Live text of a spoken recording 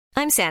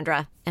I'm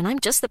Sandra, and I'm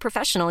just the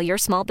professional your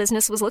small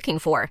business was looking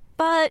for.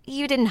 But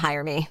you didn't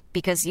hire me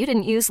because you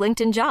didn't use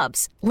LinkedIn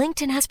Jobs.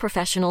 LinkedIn has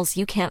professionals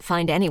you can't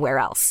find anywhere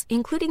else,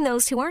 including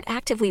those who aren't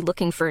actively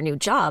looking for a new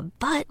job,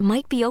 but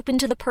might be open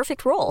to the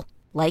perfect role,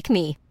 like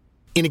me.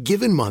 In a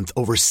given month,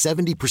 over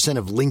 70%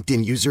 of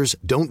LinkedIn users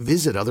don't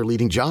visit other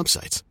leading job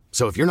sites.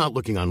 So if you're not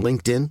looking on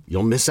LinkedIn,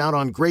 you'll miss out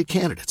on great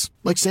candidates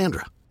like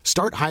Sandra.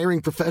 Start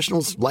hiring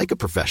professionals like a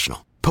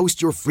professional.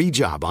 Post your free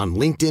job on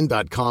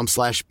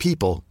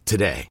linkedin.com/people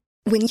today.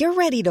 When you're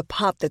ready to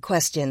pop the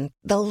question,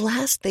 the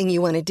last thing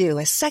you want to do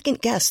is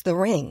second-guess the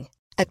ring.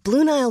 At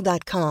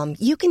BlueNile.com,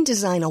 you can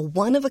design a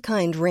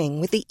one-of-a-kind ring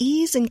with the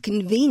ease and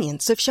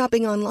convenience of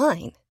shopping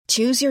online.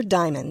 Choose your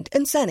diamond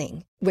and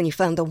setting. When you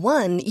find the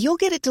one, you'll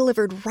get it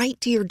delivered right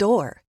to your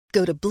door.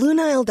 Go to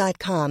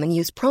BlueNile.com and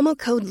use promo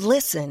code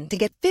LISTEN to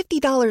get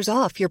 $50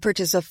 off your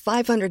purchase of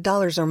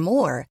 $500 or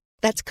more.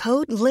 That's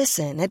code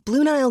LISTEN at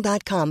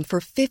BlueNile.com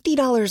for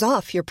 $50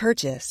 off your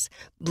purchase.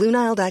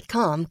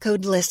 BlueNile.com,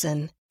 code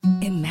LISTEN.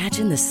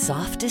 Imagine the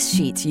softest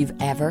sheets you've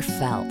ever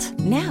felt.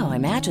 Now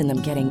imagine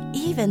them getting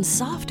even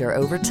softer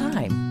over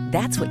time.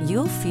 That's what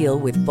you'll feel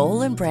with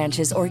Boll &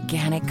 Branch's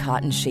organic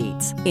cotton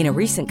sheets. In a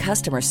recent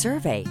customer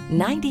survey,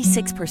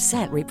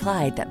 96%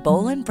 replied that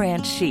Boll &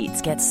 Branch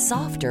sheets get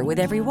softer with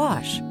every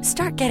wash.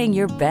 Start getting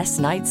your best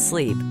night's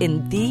sleep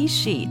in these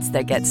sheets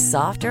that get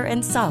softer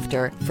and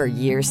softer for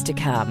years to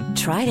come.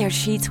 Try their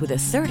sheets with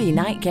a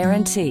 30-night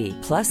guarantee.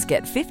 Plus,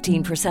 get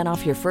 15%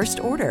 off your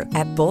first order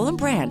at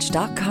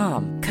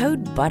bollandbranch.com.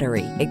 Code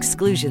BUTTERY.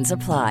 Exclusions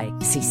apply.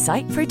 See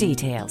site for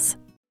details.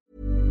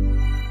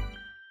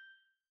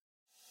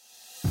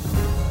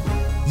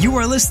 You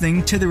are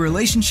listening to the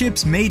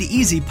Relationships Made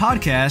Easy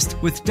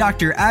podcast with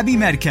Dr. Abby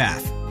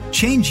Medcalf.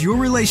 Change your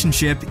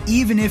relationship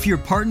even if your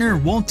partner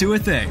won't do a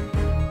thing.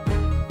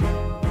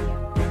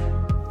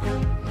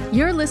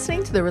 You're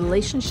listening to the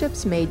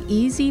Relationships Made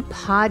Easy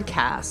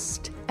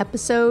podcast,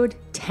 episode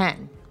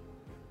 10.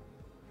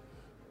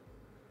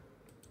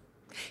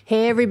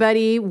 Hey,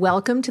 everybody.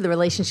 Welcome to the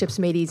Relationships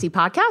Made Easy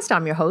podcast.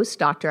 I'm your host,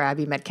 Dr.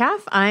 Abby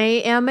Medcalf. I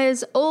am,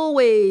 as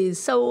always,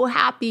 so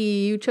happy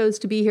you chose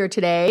to be here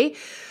today.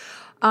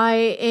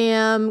 I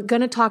am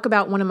going to talk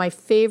about one of my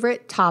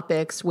favorite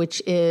topics,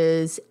 which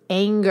is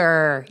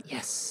anger.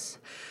 Yes.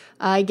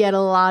 I get a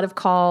lot of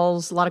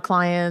calls, a lot of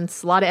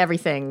clients, a lot of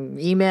everything,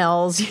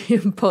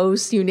 emails,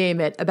 posts, you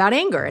name it, about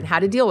anger and how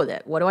to deal with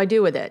it. What do I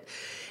do with it?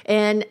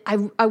 And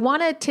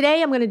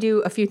today I'm going to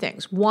do a few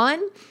things.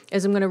 One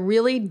is I'm going to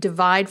really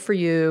divide for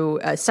you,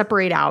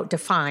 separate out,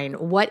 define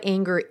what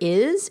anger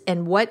is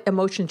and what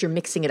emotions you're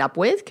mixing it up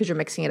with, because you're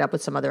mixing it up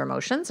with some other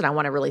emotions. And I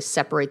want to really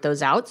separate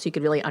those out so you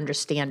could really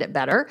understand it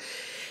better.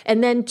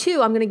 And then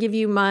two, I'm going to give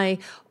you my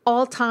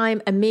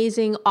all-time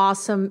amazing,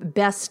 awesome,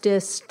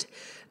 bestest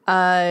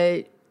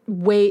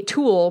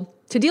tool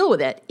to deal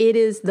with it. It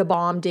is the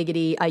bomb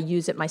diggity. I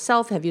use it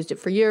myself, have used it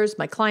for years.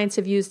 My clients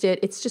have used it.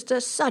 It's just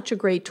such a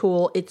great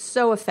tool. It's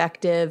so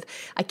effective.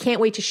 I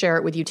can't wait to share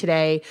it with you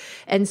today.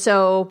 And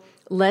so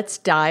let's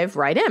dive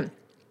right in.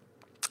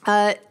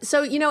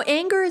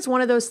 Anger is one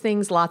of those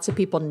things lots of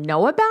people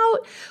know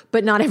about,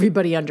 but not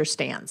everybody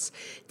understands.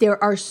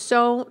 There are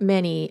so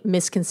many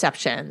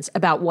misconceptions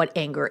about what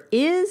anger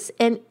is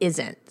and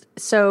isn't.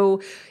 So,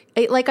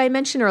 like I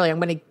mentioned earlier, I'm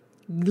going to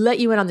let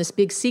you in on this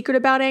big secret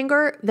about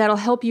anger that'll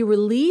help you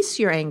release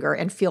your anger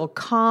and feel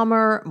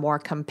calmer, more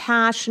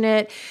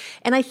compassionate,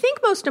 and I think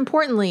most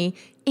importantly,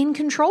 in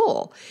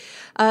control.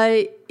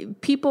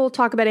 People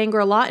talk about anger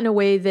a lot in a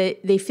way that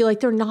they feel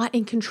like they're not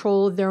in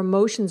control of their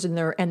emotions and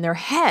their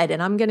head.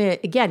 And I'm going to,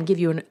 again, give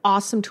you an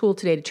awesome tool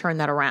today to turn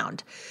that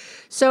around.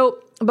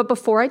 But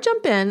before I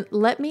jump in,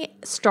 let me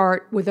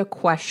start with a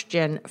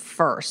question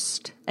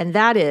first. And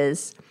that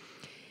is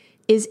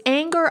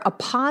anger a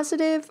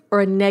positive or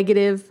a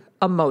negative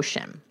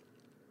emotion?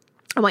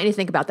 I want you to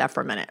think about that for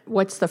a minute.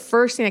 What's the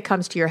first thing that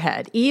comes to your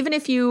head? Even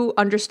if you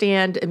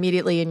understand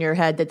immediately in your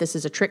head that this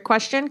is a trick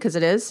question, because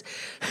it is,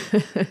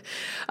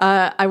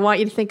 I want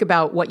you to think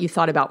about what you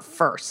thought about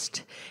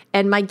first.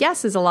 And my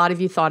guess is a lot of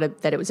you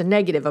thought that it was a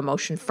negative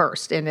emotion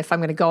first. And if I'm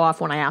going to go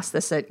off when I ask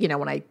this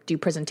when I do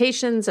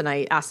presentations and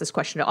I ask this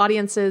question to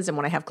audiences and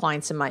when I have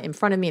clients in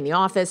front of me in the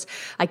office,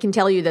 I can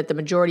tell you that the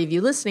majority of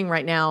you listening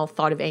right now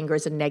thought of anger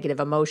as a negative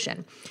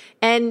emotion.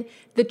 And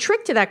the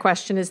trick to that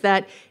question is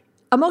that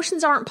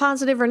emotions aren't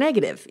positive or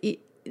negative.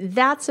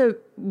 That's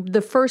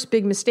the first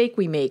big mistake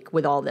we make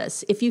with all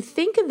this. If you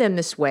think of them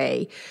this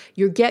way,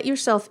 you get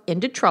yourself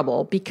into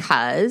trouble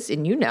because,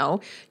 and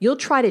you'll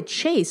try to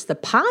chase the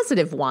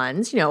positive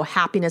ones,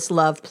 happiness,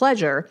 love,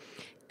 pleasure,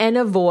 and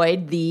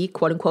avoid the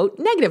quote unquote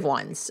negative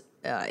ones,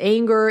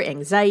 anger,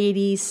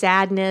 anxiety,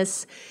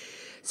 sadness.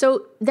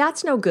 So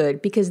that's no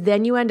good because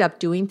then you end up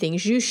doing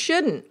things you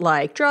shouldn't,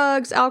 like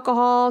drugs,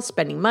 alcohol,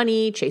 spending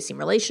money, chasing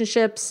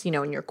relationships,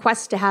 in your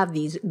quest to have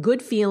these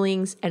good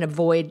feelings and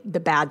avoid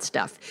the bad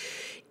stuff.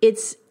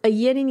 It's a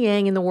yin and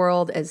yang in the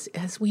world,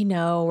 as we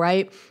know,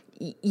 right?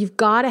 You've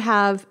got to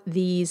have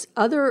these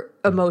other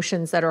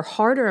emotions that are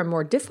harder and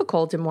more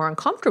difficult and more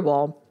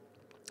uncomfortable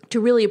to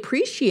really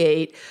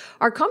appreciate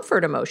our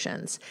comfort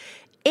emotions.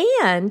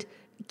 And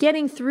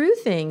getting through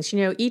things,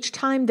 each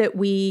time that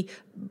we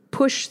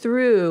push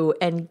through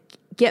and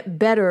get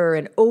better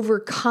and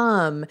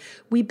overcome,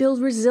 we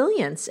build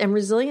resilience. And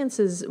resilience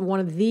is one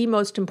of the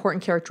most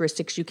important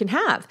characteristics you can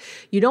have.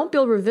 You don't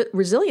build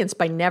resilience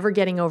by never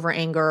getting over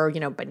anger,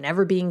 by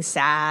never being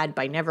sad,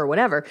 by never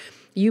whatever.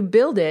 You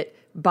build it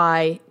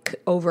by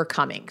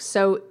overcoming.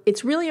 So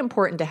it's really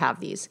important to have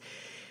these.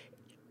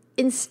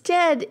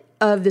 Instead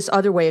of this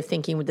other way of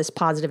thinking with this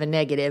positive and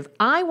negative,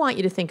 I want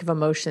you to think of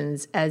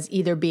emotions as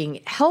either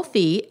being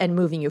healthy and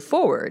moving you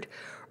forward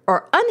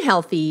or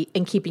unhealthy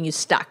and keeping you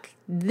stuck.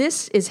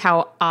 This is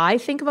how I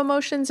think of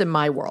emotions in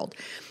my world.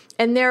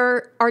 And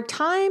there are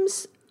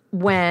times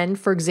when,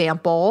 for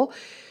example,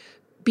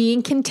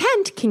 being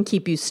content can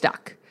keep you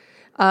stuck.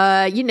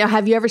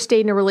 Have you ever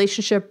stayed in a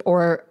relationship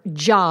or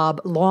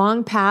job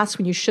long past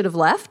when you should have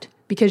left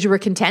because you were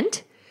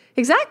content?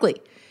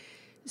 Exactly.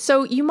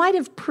 So you might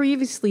have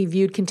previously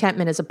viewed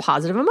contentment as a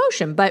positive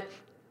emotion, but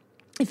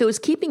if it was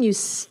keeping you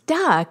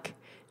stuck,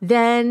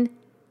 then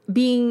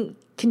being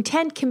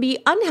content can be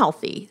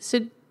unhealthy.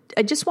 So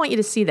I just want you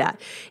to see that.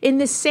 In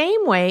the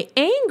same way,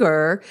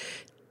 anger,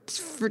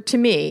 to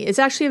me, is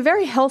actually a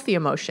very healthy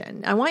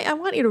emotion. I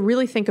want you to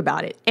really think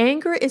about it.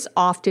 Anger is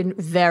often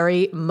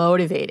very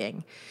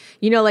motivating.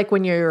 Like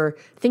when you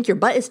think your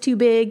butt is too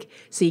big,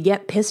 so you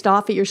get pissed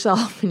off at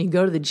yourself and you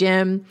go to the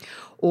gym.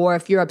 Or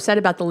if you're upset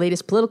about the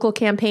latest political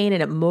campaign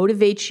and it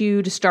motivates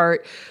you to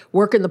start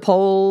working the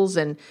polls.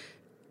 And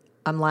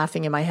I'm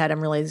laughing in my head. I'm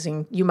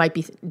realizing you might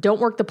be, don't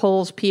work the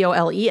polls,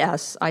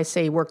 P-O-L-E-S. I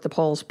say work the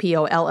polls,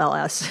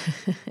 P-O-L-L-S.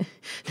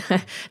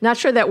 Not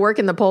sure that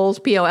working the polls,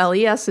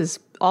 P-O-L-E-S, is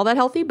all that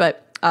healthy,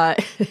 but I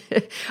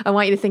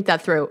want you to think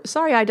that through.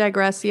 Sorry, I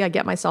digress. See, I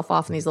get myself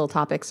off in these little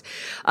topics.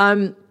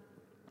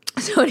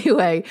 So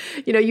anyway,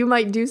 you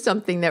might do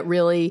something that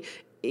really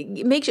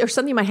or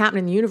something might happen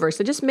in the universe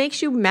that just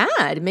makes you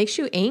mad, makes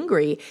you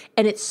angry,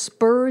 and it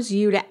spurs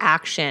you to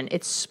action.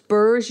 It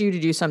spurs you to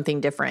do something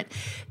different.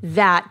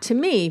 That, to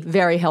me,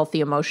 very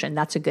healthy emotion.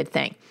 That's a good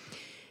thing.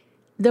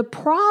 The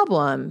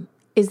problem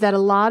is that a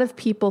lot of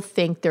people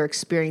think they're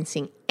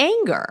experiencing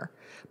anger,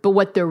 but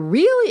what they're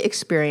really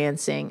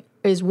experiencing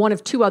is one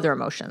of two other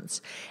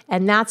emotions,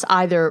 and that's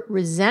either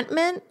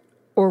resentment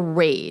or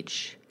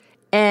rage.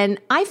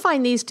 And I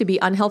find these to be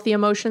unhealthy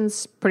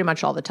emotions pretty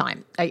much all the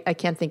time. I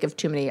can't think of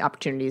too many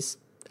opportunities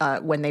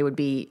when they would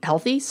be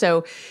healthy.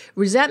 So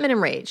resentment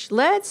and rage.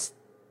 Let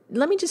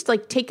me just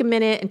take a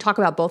minute and talk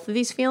about both of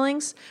these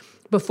feelings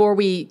before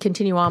we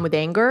continue on with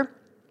anger.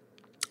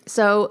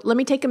 So let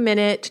me take a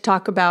minute to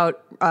talk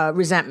about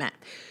resentment.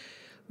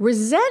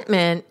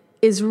 Resentment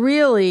is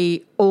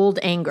really old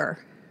anger.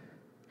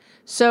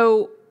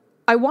 So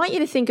I want you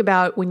to think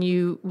about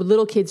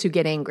little kids who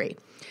get angry.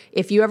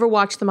 If you ever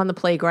watch them on the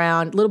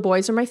playground, little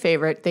boys are my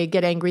favorite. They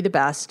get angry the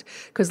best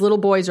because little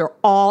boys are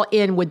all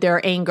in with their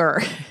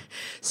anger.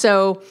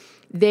 So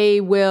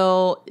they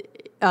will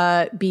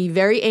be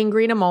very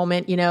angry in a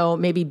moment,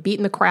 maybe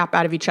beating the crap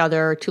out of each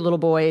other, two little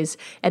boys.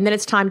 And then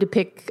it's time to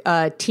pick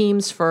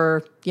teams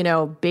for,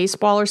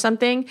 baseball or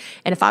something.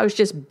 And if I was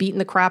just beating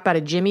the crap out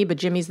of Jimmy, but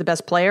Jimmy's the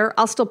best player,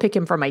 I'll still pick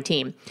him for my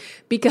team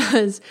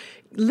because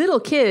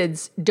little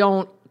kids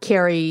don't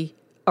carry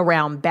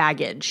around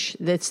baggage.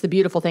 That's the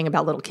beautiful thing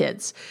about little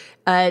kids.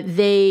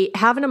 They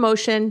have an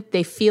emotion,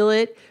 they feel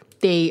it,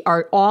 they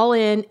are all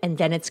in, and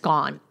then it's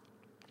gone.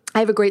 I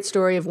have a great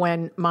story of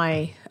when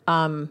my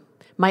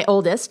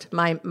oldest,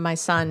 my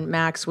son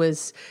Max,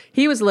 was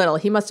little.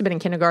 He must have been in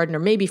kindergarten or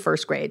maybe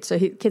first grade. So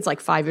kid's like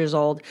 5 years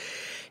old,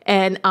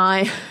 and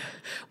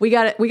we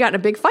got in a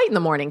big fight in the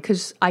morning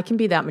because I can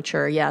be that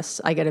mature. Yes,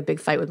 I got a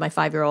big fight with my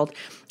 5-year-old,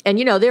 and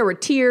there were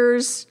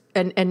tears.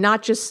 And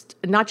not just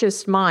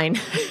mine.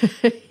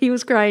 He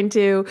was crying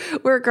too.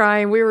 We were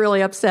crying. We were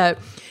really upset.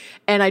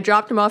 And I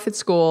dropped him off at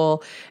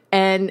school.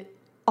 And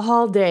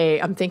all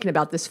day I'm thinking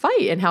about this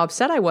fight and how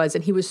upset I was.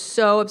 And he was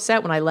so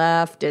upset when I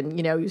left. And,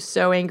 he was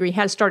so angry. He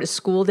had to start a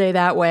school day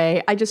that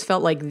way. I just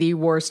felt like the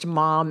worst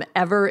mom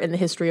ever in the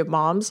history of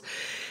moms.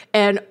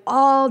 And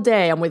all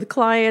day I'm with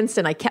clients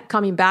and I kept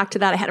coming back to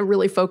that. I had to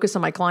really focus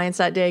on my clients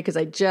that day because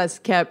I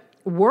just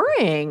kept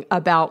worrying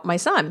about my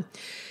son.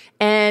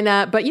 And,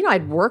 but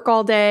I'd work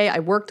all day. I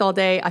worked all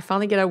day. I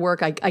finally get out of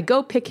work. I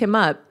go pick him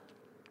up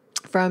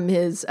from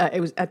his, it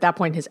was at that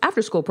point his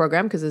after school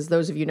program. Cause as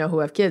those of you know who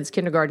have kids,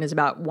 kindergarten is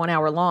about 1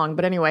 hour long.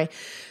 But anyway,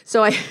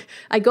 so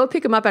I go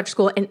pick him up after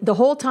school. And the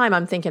whole time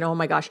I'm thinking, oh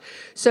my gosh.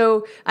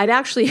 So I'd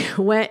actually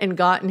went and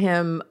gotten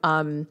him,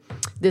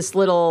 this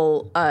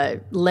little,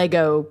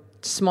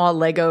 small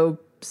Lego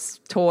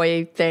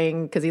toy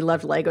thing because he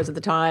loved Legos at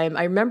the time.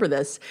 I remember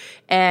this.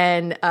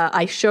 And,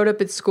 I showed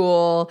up at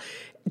school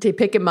to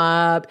pick him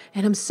up,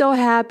 and I'm so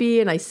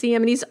happy, and I see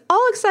him, and he's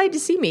all excited to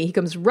see me. He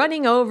comes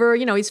running over,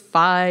 he's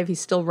 5,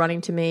 he's still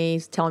running to me,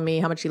 he's telling me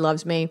how much he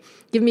loves me,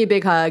 giving me a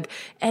big hug,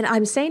 and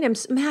I'm saying to him,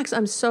 Max,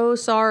 I'm so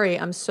sorry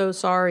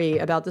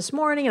about this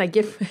morning, and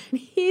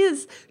he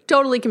is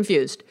totally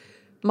confused.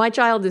 My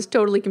child is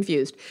totally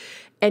confused,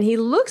 and he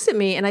looks at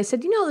me, and I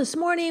said, this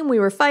morning we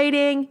were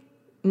fighting,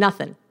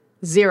 nothing.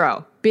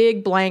 Zero.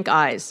 Big blank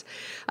eyes.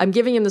 I'm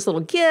giving him this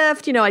little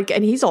gift,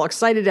 and he's all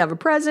excited to have a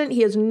present.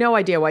 He has no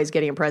idea why he's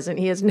getting a present.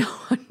 He has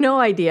no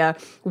idea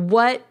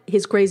what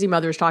his crazy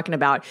mother is talking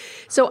about.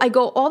 So I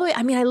go all the way.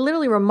 I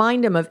literally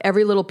remind him of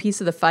every little piece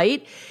of the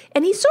fight.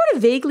 And he sort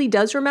of vaguely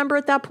does remember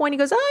at that point. He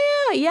goes,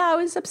 oh, yeah, I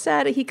was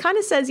upset. He kind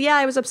of says, yeah,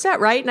 I was upset,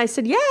 right? And I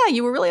said, yeah,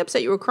 you were really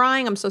upset. You were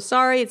crying. I'm so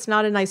sorry. It's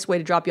not a nice way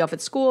to drop you off at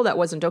school. That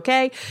wasn't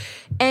okay.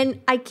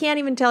 And I can't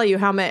even tell you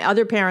how many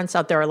other parents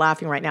out there are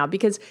laughing right now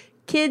because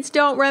kids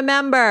don't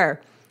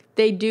remember.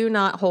 They do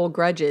not hold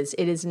grudges.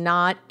 It is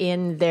not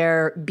in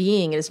their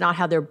being. It is not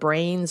how their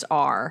brains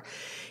are.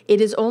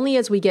 It is only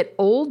as we get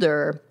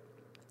older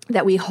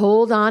that we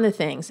hold on to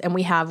things and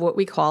we have what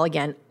we call,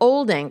 again,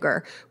 old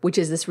anger, which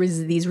is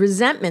these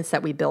resentments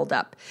that we build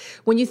up.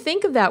 When you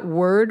think of that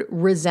word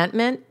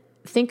resentment,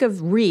 think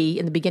of re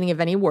in the beginning of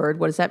any word.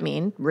 What does that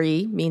mean?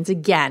 Re means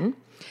again.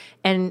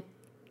 And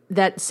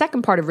that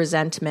second part of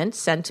resentment,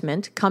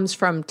 sentiment, comes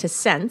from to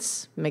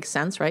sense. Makes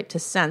sense, right? To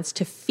sense,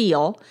 to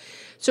feel.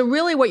 So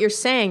really what you're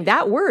saying,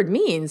 that word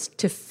means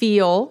to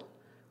feel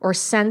or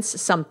sense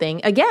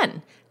something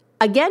again.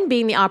 Again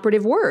being the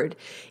operative word.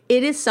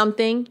 It is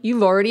something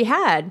you've already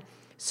had.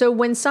 So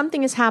when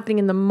something is happening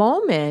in the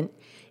moment,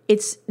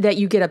 it's that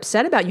you get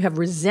upset about, you have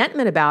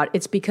resentment about,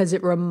 it's because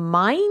it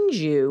reminds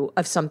you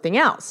of something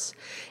else.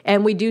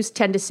 And we do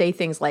tend to say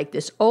things like,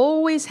 this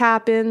always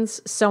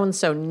happens,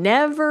 so-and-so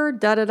never,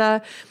 da-da-da,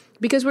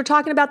 because we're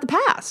talking about the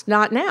past,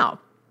 not now.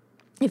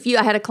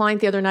 I had a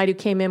client the other night who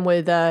came in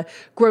with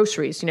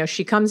groceries.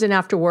 She comes in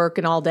after work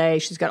and all day.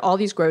 She's got all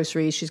these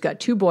groceries. She's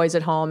got 2 boys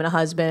at home and a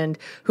husband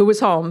who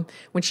was home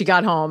when she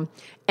got home.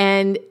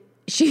 And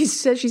she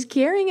says she's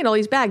carrying in all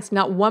these bags.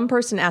 Not one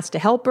person asked to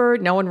help her.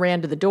 No one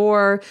ran to the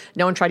door.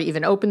 No one tried to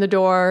even open the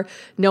door.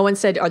 No one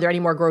said, are there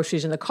any more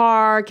groceries in the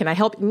car? Can I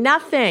help?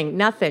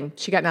 Nothing.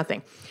 She got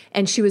nothing.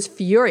 And she was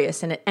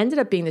furious. And it ended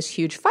up being this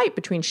huge fight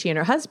between she and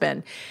her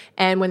husband.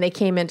 And when they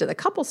came into the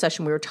couple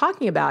session, we were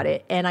talking about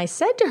it. And I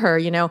said to her,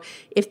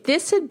 if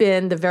this had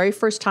been the very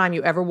first time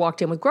you ever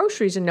walked in with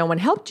groceries and no one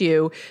helped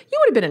you, you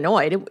would have been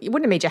annoyed. It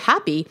wouldn't have made you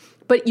happy,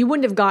 but you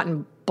wouldn't have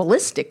gotten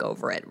ballistic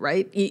over it,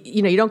 right?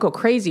 You don't go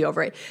crazy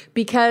over it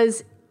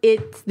because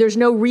there's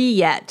no re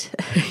yet.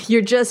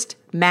 You're just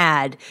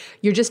mad.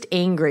 You're just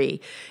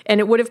angry. And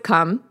it would have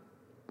come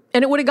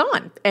and it would have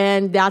gone.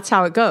 And that's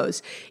how it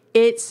goes.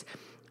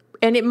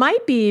 And it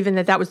might be even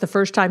that was the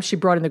first time she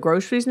brought in the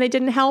groceries and they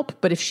didn't help.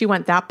 But if she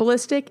went that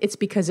ballistic, it's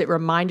because it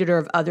reminded her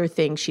of other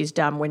things she's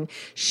done when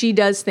she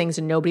does things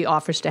and nobody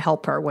offers to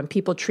help her. When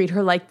people treat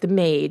her like the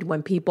maid,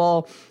 when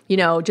people,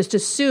 just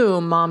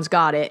assume mom's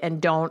got it and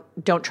don't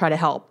try to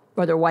help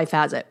or their wife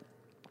has it.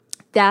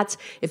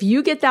 If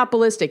you get that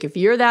ballistic, if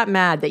you're that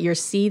mad that you're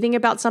seething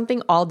about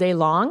something all day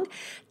long,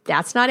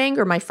 that's not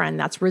anger, my friend.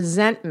 That's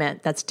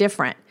resentment. That's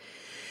different.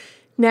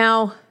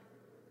 Now,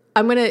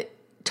 I'm going to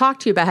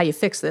talk to you about how you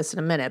fix this in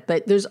a minute,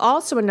 but there's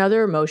also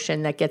another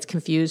emotion that gets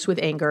confused with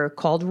anger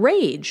called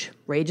rage.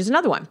 Rage is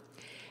another one.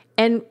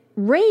 And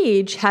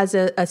rage has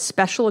a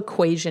special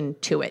equation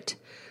to it.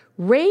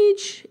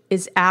 Rage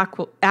is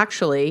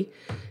actually,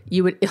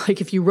 you would,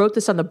 like if you wrote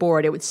this on the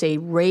board, it would say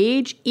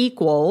rage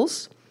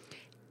equals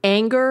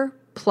anger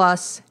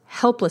plus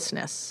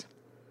helplessness.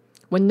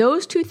 When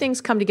those two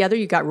things come together,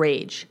 you got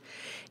rage.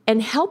 And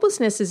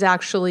helplessness is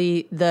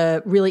actually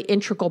the really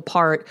integral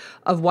part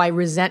of why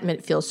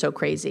resentment feels so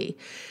crazy.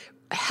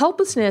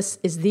 Helplessness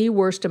is the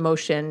worst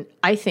emotion,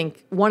 I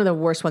think, one of the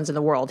worst ones in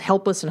the world.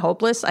 Helpless and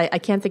hopeless. I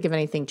can't think of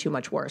anything too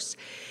much worse.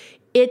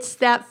 It's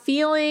that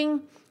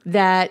feeling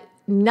that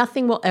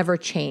nothing will ever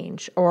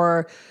change,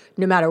 or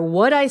no matter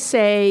what I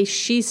say,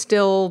 she's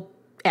still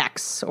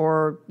X,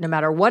 or no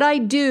matter what I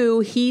do,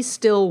 he's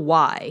still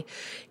Y.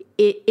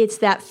 It's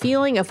that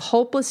feeling of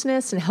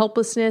hopelessness and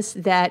helplessness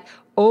that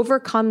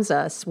overcomes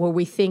us, where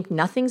we think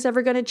nothing's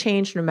ever going to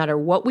change. No matter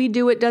what we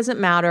do, it doesn't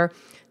matter.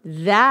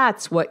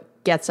 That's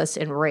what gets us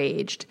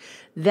enraged.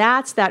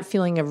 That's that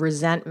feeling of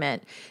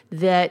resentment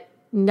that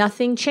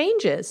nothing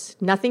changes.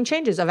 Nothing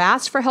changes. I've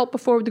asked for help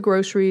before with the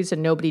groceries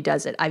and nobody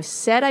does it. I've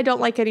said I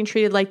don't like getting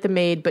treated like the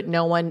maid, but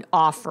no one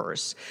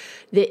offers.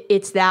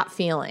 It's that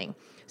feeling.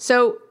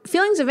 So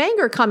feelings of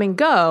anger come and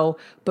go,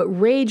 but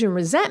rage and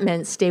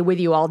resentment stay with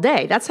you all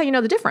day. That's how you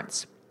know the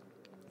difference.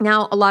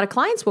 Now, a lot of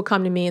clients will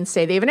come to me and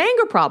say they have an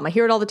anger problem. I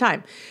hear it all the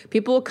time.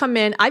 People will come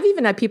in. I've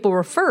even had people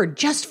referred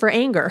just for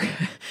anger.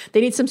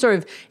 They need some sort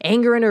of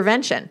anger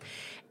intervention.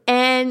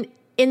 And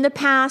in the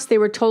past, they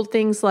were told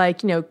things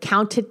like,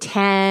 count to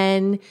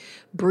 10,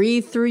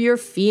 breathe through your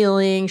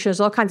feelings. There's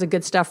all kinds of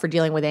good stuff for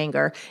dealing with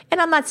anger. And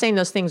I'm not saying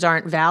those things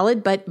aren't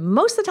valid, but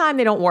most of the time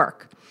they don't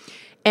work.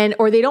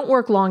 Or they don't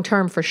work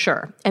long-term for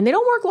sure. And they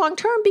don't work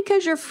long-term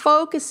because you're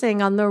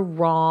focusing on the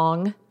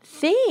wrong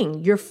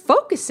thing. You're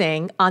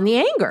focusing on the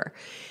anger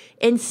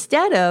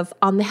instead of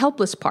on the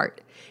helpless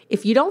part.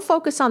 If you don't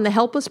focus on the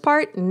helpless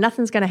part,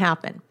 nothing's going to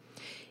happen.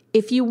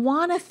 if you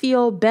want to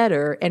feel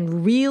better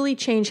and really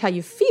change how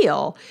you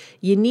feel,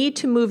 you need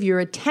to move your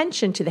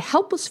attention to the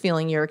helpless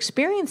feeling you're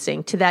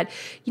experiencing, to that,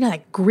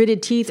 that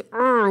gritted teeth,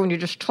 when you're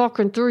just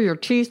talking through your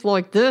teeth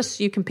like this.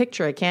 You can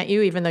picture it, can't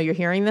you, even though you're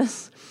hearing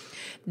this?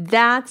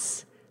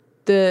 That's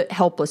the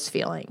helpless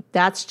feeling.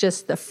 That's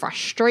just the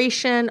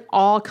frustration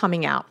all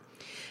coming out.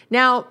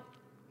 Now,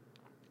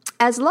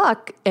 as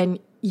luck and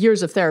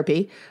years of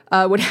therapy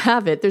would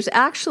have it, there's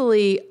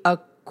actually a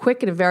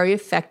quick and a very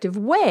effective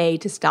way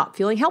to stop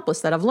feeling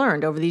helpless that I've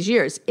learned over these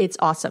years. It's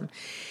awesome.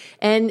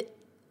 And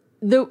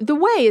the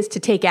way is to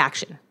take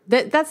action.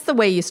 That's the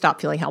way you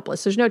stop feeling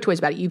helpless. There's no two ways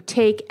about it. You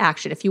take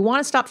action. If you want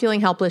to stop feeling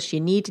helpless,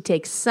 you need to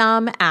take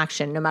some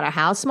action, no matter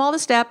how small the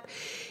step.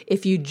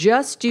 If you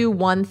just do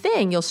one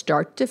thing, you'll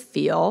start to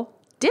feel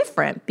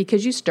different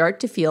because you start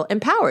to feel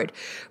empowered.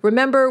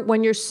 Remember,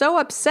 when you're so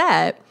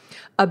upset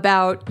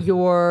about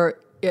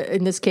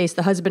in this case,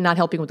 the husband not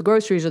helping with the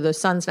groceries or the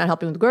son's not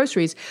helping with the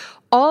groceries,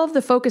 all of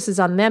the focus is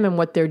on them and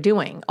what they're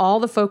doing.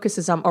 All the focus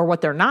is on or what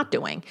they're not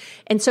doing.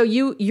 And so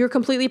you're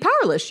completely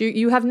powerless.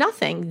 You have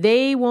nothing.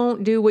 They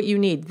won't do what you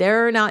need.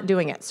 They're not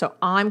doing it. So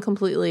I'm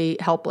completely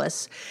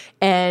helpless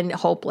and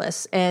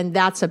hopeless. And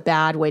that's a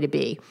bad way to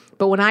be.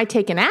 But when I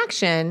take an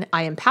action,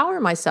 I empower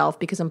myself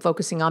because I'm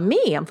focusing on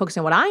me. I'm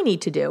focusing on what I need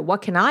to do.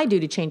 What can I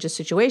do to change the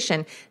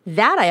situation?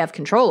 That I have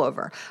control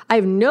over. I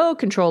have no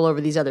control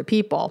over these other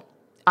people.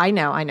 I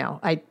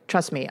know.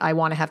 Trust me, I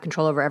want to have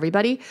control over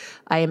everybody.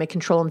 I am a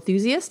control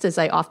enthusiast, as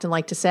I often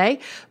like to say,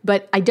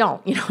 but I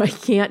don't. I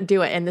can't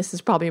do it. And this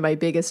is probably my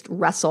biggest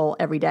wrestle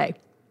every day.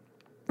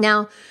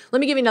 Now, let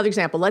me give you another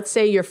example. Let's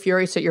say you're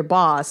furious at your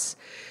boss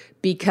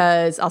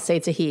because, I'll say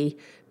it's a he,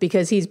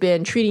 because he's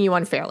been treating you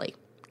unfairly,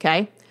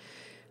 okay?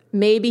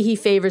 Maybe he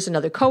favors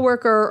another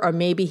coworker, or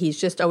maybe he's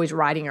just always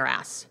riding your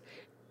ass.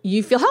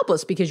 You feel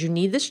helpless because you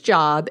need this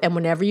job, and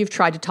whenever you've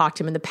tried to talk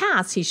to him in the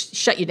past, he's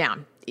shut you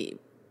down.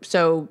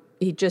 So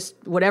he just,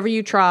 whatever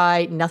you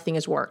try, nothing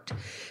has worked.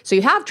 So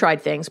you have tried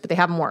things, but they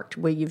haven't worked.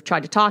 Where you've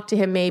tried to talk to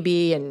him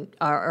maybe, and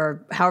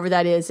or however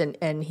that is,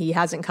 and he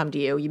hasn't come to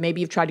you. Maybe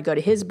you've tried to go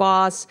to his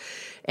boss,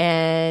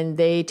 and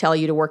they tell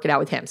you to work it out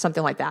with him,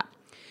 something like that.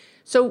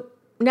 So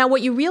now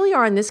what you really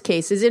are in this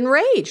case is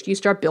enraged. You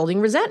start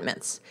building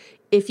resentments.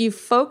 If you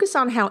focus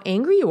on how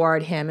angry you are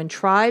at him and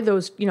try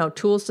those,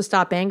 tools to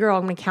stop anger,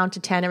 I'm going to count to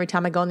 10 every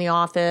time I go in the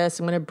office.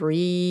 I'm going to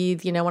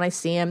breathe, when I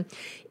see him.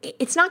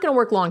 It's not going to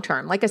work long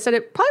term. Like I said,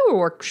 it probably will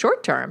work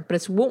short term, but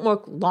it won't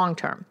work long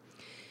term.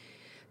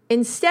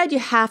 Instead, you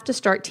have to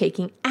start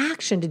taking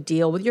action to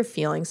deal with your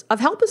feelings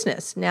of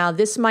helplessness. Now,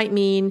 this might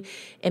mean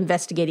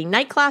investigating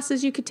night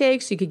classes you could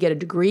take so you could get a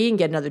degree and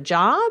get another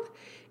job.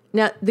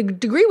 Now, the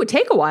degree would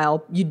take a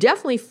while. You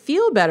definitely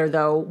feel better,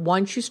 though,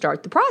 once you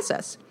start the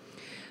process.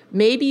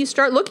 Maybe you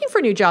start looking for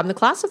a new job in the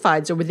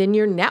classifieds or within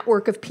your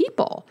network of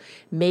people.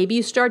 Maybe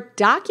you start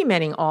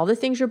documenting all the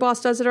things your boss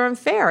does that are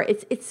unfair.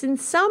 It's in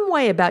some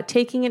way about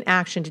taking an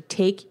action to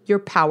take your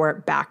power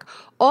back.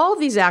 All of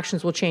these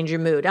actions will change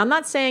your mood. I'm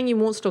not saying you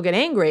won't still get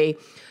angry,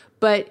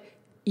 but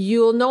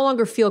you'll no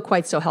longer feel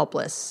quite so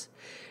helpless.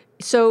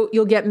 So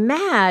you'll get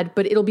mad,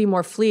 but it'll be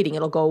more fleeting.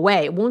 It'll go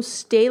away. It won't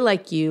stay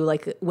like you,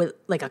 like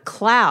a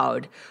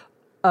cloud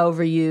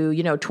over you,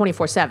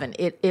 24/7.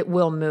 It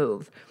will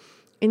move.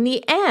 In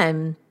the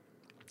end,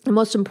 the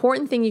most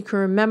important thing you can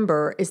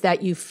remember is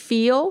that you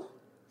feel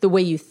the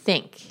way you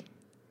think.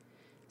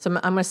 So I'm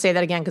going to say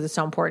that again because it's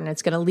so important.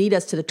 It's going to lead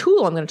us to the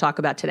tool I'm going to talk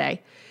about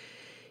today.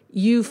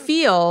 You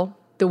feel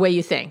the way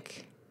you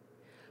think.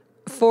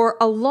 For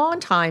a long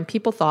time,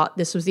 people thought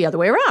this was the other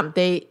way around.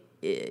 It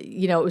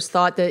was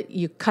thought that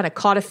you kind of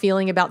caught a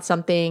feeling about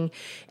something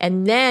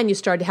and then you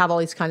started to have all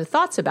these kinds of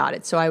thoughts about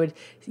it. So I would,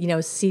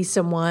 see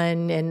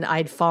someone and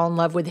I'd fall in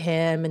love with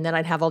him and then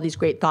I'd have all these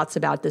great thoughts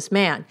about this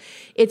man.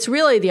 It's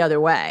really the other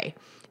way,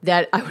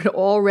 that I would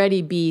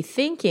already be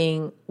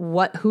thinking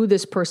who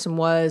this person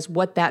was,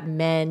 what that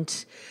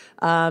meant,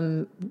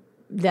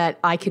 that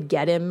I could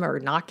get him or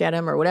not get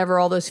him or whatever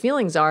all those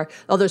feelings are,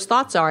 all those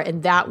thoughts are,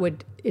 and that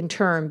would in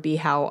turn be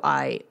how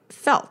I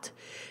felt.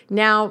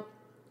 Now,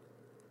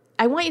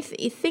 I want you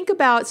to think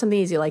about something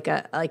easy, like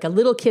a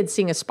little kid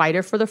seeing a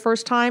spider for the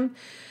first time.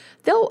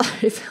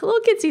 If a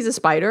little kid sees a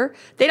spider,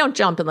 they don't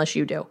jump unless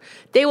you do.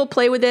 They will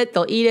play with it.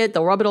 They'll eat it.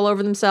 They'll rub it all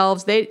over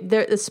themselves.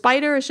 The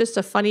spider is just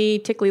a funny,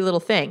 tickly little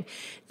thing.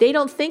 They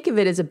don't think of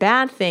it as a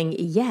bad thing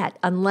yet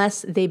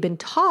unless they've been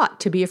taught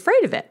to be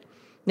afraid of it.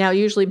 Now,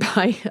 usually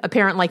by a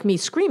parent like me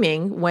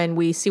screaming when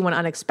we see one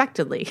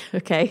unexpectedly,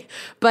 okay?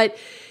 But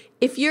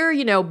if you're,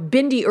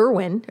 Bindi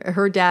Irwin,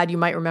 her dad, you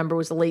might remember,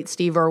 was the late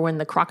Steve Irwin,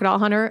 the crocodile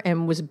hunter,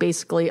 and was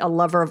basically a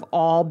lover of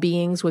all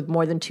beings with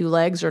more than 2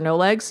 legs or no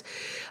legs,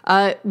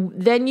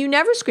 then you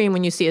never scream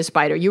when you see a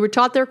spider. You were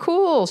taught they're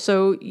cool,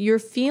 so your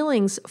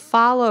feelings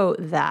follow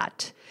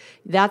that.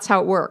 That's how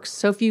it works.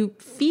 So if you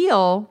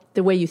feel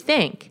the way you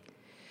think,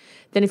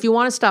 then if you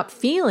want to stop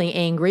feeling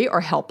angry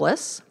or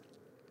helpless,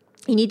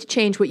 you need to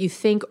change what you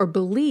think or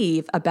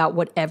believe about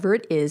whatever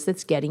it is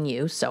that's getting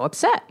you so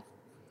upset.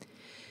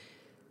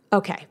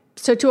 Okay,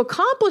 so to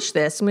accomplish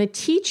this, I'm going to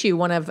teach you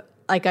one of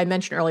like I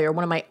mentioned earlier,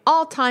 one of my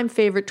all-time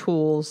favorite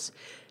tools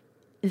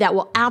that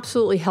will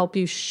absolutely help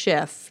you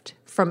shift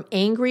from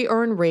angry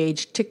or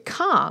enraged to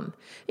calm.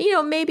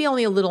 Maybe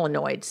only a little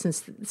annoyed,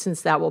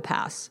 since that will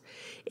pass.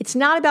 It's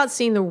not about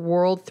seeing the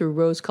world through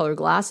rose-colored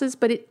glasses,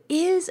 but it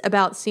is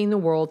about seeing the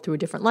world through a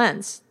different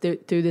lens,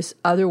 through this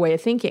other way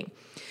of thinking.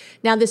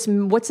 Now,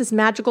 what's this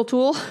magical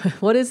tool?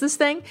 What is this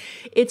thing?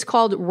 It's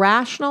called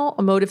Rational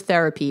Emotive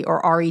Therapy, or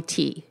RET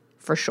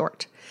for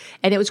short.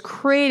 And it was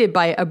created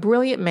by a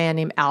brilliant man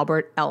named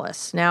Albert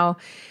Ellis. Now,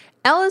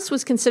 Ellis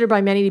was considered by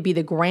many to be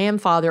the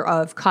grandfather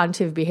of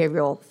cognitive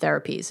behavioral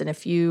therapies. And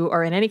if you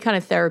are in any kind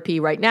of therapy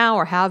right now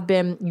or have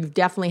been, you've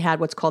definitely had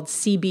what's called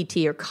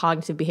CBT, or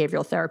cognitive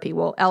behavioral therapy.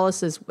 Well,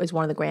 Ellis is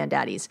one of the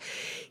granddaddies.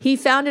 He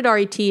founded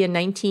RET in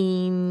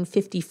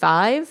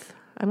 1955,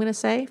 I'm going to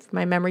say, if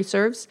my memory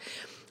serves.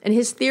 And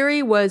his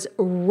theory was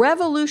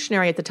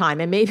revolutionary at the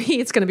time. And maybe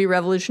it's going to be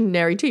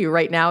revolutionary to you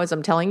right now as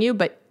I'm telling you,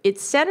 but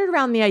it's centered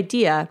around the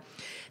idea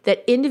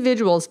that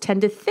individuals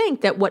tend to think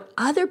that what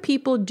other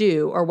people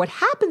do or what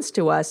happens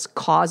to us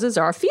causes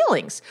our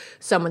feelings.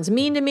 Someone's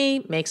mean to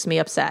me, makes me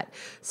upset.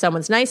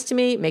 Someone's nice to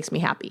me, makes me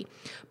happy.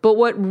 But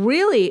what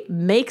really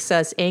makes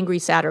us angry,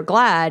 sad, or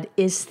glad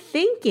is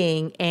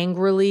thinking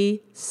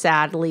angrily,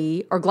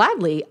 sadly, or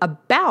gladly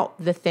about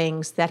the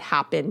things that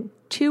happen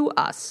to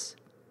us.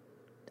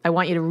 I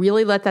want you to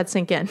really let that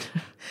sink in.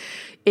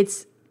 In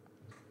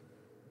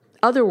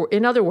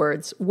other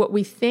words, what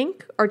we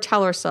think or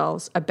tell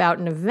ourselves about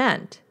an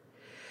event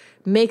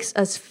makes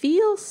us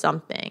feel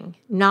something,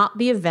 not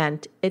the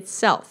event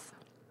itself.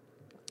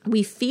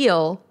 We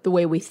feel the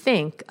way we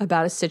think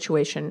about a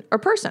situation or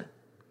person.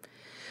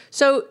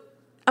 So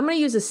I'm going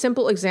to use a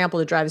simple example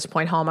to drive this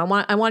point home. I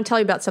want to tell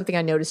you about something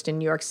I noticed in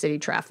New York City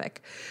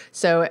traffic.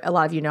 So a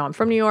lot of you know I'm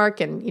from New York,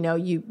 and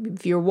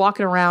if you're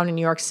walking around in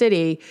New York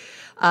City,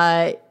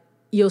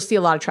 you'll see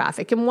a lot of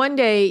traffic. And one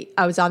day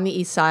I was on the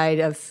east side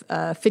of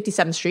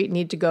 57th Street,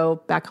 needed to go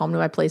back home to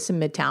my place in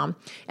Midtown.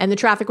 And the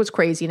traffic was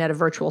crazy and at a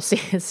virtual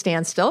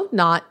standstill,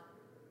 not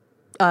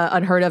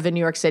unheard of in New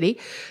York City.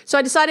 So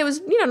I decided it was,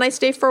 a nice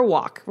day for a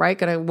walk, right?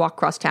 Going to walk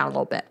across town a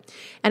little bit.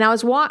 And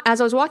as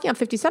I was walking on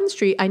 57th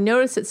Street, I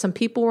noticed that some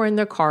people were in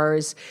their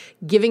cars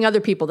giving other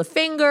people the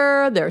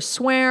finger, they're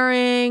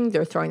swearing,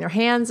 they're throwing their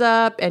hands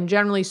up, and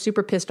generally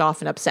super pissed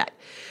off and upset.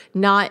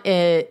 Not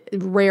a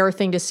rare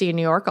thing to see in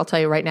New York, I'll tell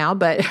you right now,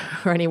 but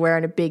or anywhere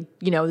in a big,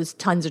 there's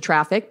tons of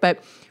traffic,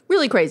 but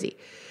really crazy.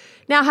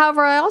 Now,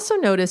 however, I also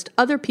noticed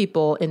other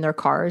people in their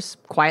cars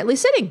quietly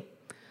sitting,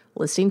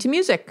 listening to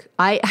music.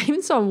 I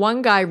even saw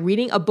one guy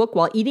reading a book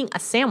while eating a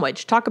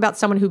sandwich. Talk about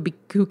someone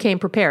who came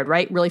prepared,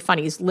 right? Really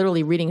funny. He's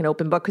literally reading an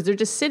open book because they're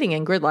just sitting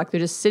in gridlock.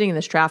 They're just sitting in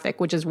this traffic,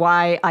 which is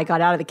why I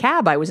got out of the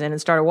cab I was in and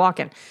started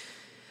walking.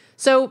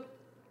 So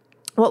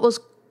what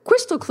was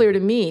crystal clear to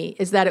me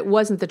is that it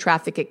wasn't the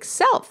traffic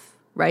itself,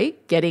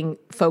 right, getting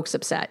folks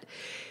upset.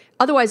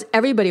 Otherwise,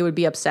 everybody would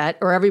be upset,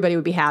 or everybody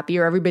would be happy,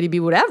 or everybody would be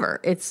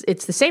whatever. It's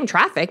the same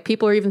traffic.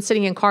 People are even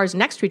sitting in cars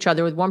next to each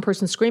other with one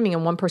person screaming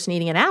and one person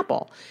eating an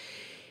apple.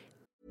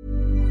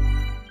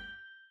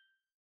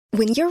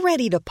 When you're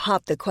ready to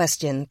pop the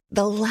question,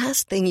 the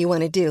last thing you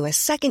want to do is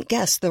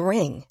second-guess the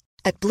ring.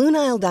 At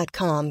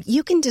BlueNile.com,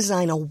 you can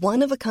design a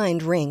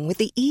one-of-a-kind ring with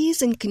the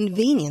ease and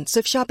convenience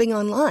of shopping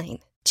online.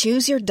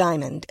 Choose your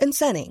diamond and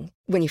setting.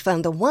 When you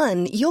find the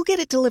one, you'll get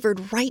it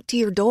delivered right to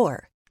your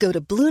door. Go to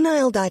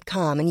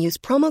BlueNile.com and use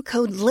promo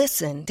code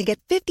LISTEN to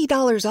get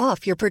 $50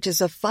 off your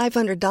purchase of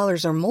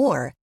 $500 or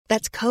more.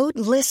 That's code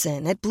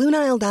LISTEN at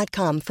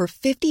BlueNile.com for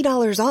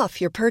 $50 off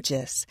your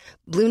purchase.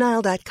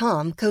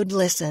 BlueNile.com, code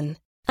LISTEN.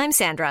 I'm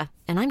Sandra,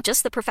 and I'm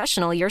just the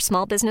professional your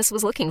small business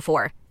was looking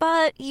for.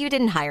 But you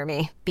didn't hire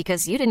me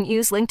because you didn't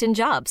use LinkedIn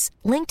Jobs.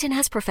 LinkedIn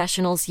has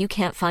professionals you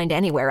can't find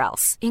anywhere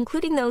else,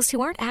 including those who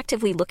aren't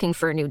actively looking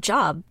for a new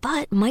job,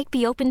 but might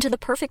be open to the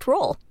perfect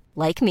role,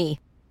 like me.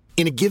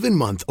 In a given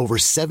month, over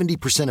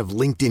 70% of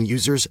LinkedIn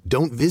users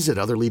don't visit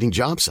other leading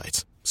job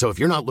sites. So if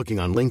you're not looking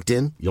on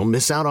LinkedIn, you'll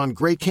miss out on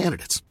great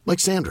candidates like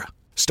Sandra.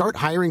 Start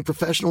hiring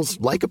professionals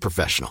like a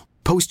professional.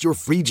 Post your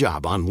free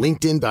job on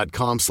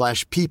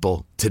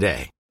linkedin.com/people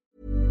today.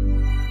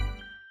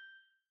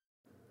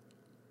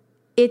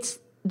 It's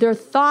their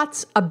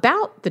thoughts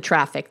about the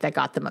traffic that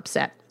got them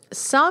upset.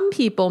 Some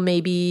people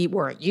maybe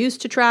weren't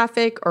used to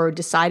traffic or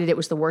decided it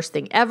was the worst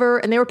thing ever,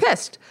 and they were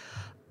pissed.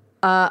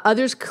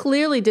 Others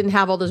clearly didn't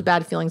have all those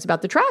bad feelings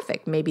about the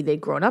traffic. Maybe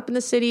they'd grown up in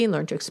the city and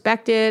learned to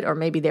expect it, or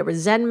maybe they were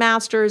Zen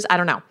masters. I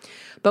don't know.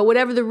 But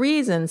whatever the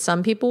reason,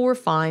 some people were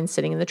fine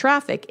sitting in the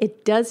traffic.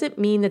 It doesn't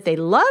mean that they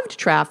loved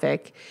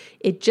traffic.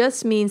 It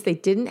just means they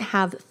didn't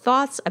have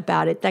thoughts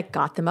about it that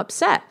got them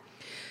upset.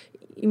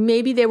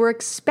 Maybe they were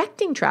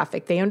expecting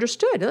traffic. They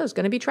understood, there's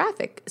going to be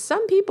traffic.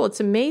 Some people,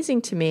 it's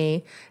amazing to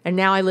me, and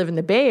now I live in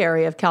the Bay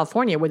Area of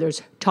California where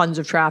there's tons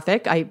of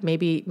traffic.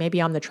 Maybe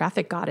I'm the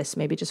traffic goddess.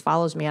 Maybe it just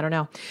follows me. I don't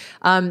know.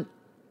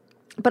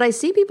 But I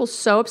see people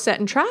so upset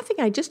in traffic.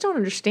 I just don't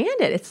understand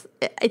it.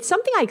 It's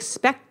something I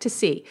expect to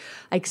see.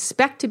 I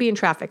expect to be in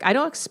traffic. I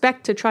don't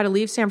expect to try to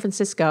leave San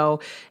Francisco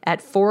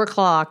at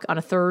 4:00 on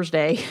a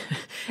Thursday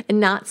and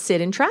not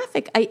sit in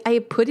traffic.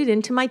 I put it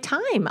into my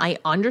time. I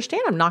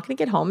understand I'm not going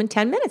to get home in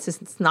 10 minutes.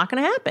 It's not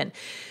going to happen.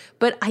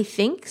 But I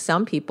think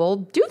some people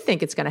do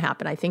think it's going to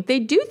happen. I think they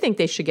do think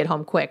they should get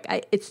home quick.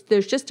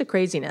 There's just a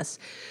craziness.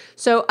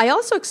 So I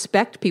also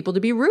expect people to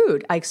be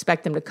rude. I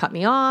expect them to cut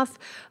me off.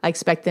 I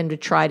expect them to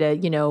try to,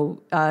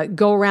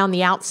 go around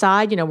the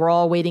outside. We're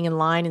all waiting in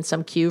line in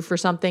some queue for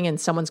something,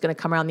 and someone's going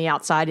to come around the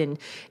outside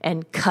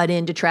and cut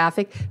into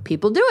traffic.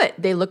 People do it.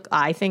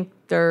 I think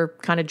they're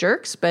kind of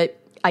jerks, but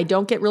I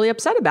don't get really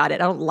upset about it.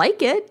 I don't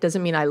like it.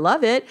 Doesn't mean I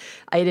love it.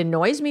 It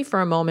annoys me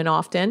for a moment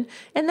often,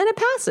 and then it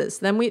passes.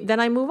 Then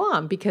I move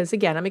on because,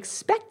 again, I'm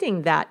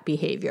expecting that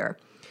behavior.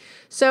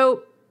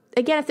 So,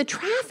 again, if the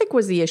traffic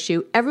was the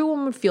issue,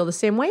 everyone would feel the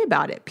same way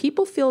about it.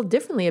 People feel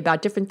differently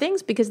about different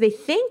things because they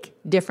think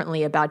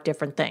differently about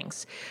different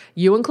things,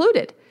 you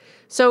included.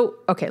 So,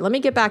 okay, let me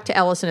get back to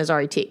Ellis and his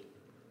RET.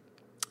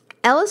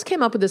 Ellis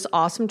came up with this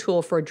awesome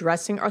tool for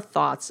addressing our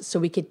thoughts so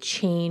we could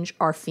change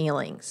our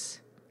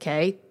feelings,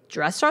 okay?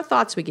 Address our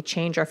thoughts, we could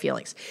change our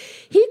feelings.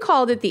 He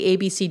called it the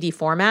ABCD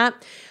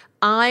format.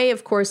 I,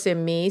 of course,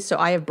 am me, so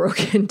I have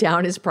broken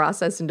down his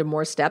process into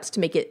more steps to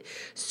make it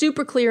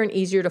super clear and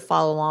easier to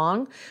follow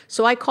along.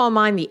 So I call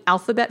mine the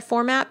alphabet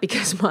format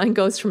because mine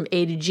goes from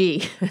A to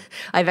G.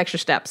 I have extra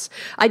steps.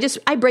 I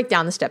break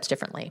down the steps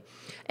differently.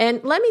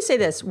 And let me say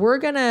this, we're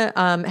going to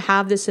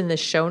have this in the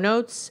show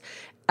notes,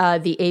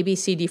 the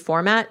ABCD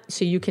format,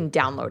 so you can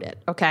download it.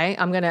 Okay.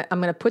 I'm going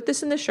to put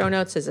this in the show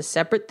notes as a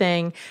separate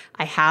thing.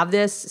 I have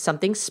this,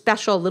 something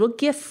special, a little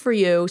gift for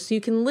you. So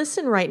you can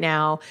listen right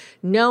now,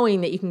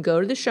 knowing that you can go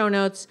to the show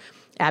notes,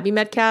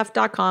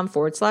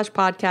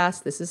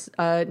 abbymedcalf.com/podcast. This is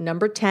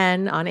number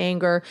 10 on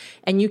anger.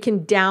 And you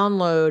can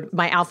download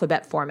my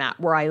alphabet format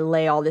where I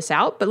lay all this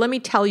out. But let me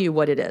tell you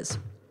what it is.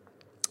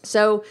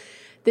 So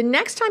the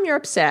next time you're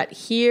upset,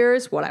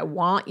 here's what I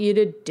want you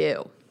to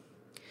do.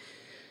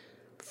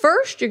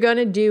 First, you're going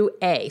to do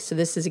A. So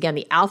this is, again,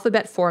 the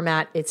alphabet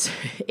format. It's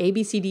A,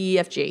 B, C, D, E,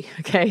 F, G.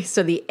 Okay,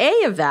 so the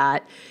A of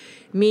that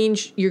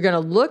means you're going to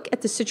look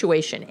at the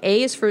situation.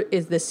 A is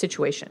the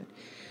situation.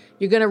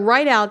 You're going to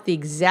write out the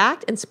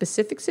exact and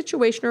specific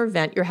situation or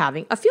event you're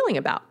having a feeling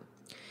about.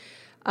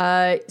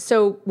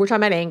 So we're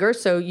talking about anger,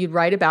 so you'd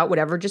write about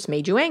whatever just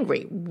made you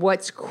angry.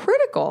 What's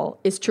critical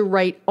is to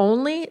write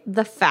only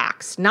the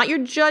facts, not your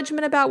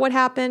judgment about what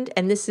happened.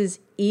 And this is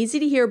easy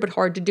to hear but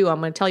hard to do. I'm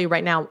going to tell you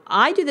right now,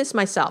 I do this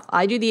myself.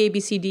 I do the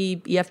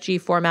ABCD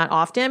EFG format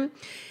often,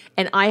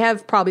 and I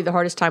have probably the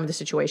hardest time with the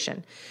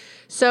situation.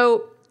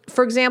 So,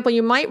 for example,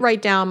 you might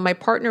write down, my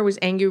partner was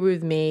angry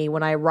with me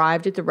when I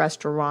arrived at the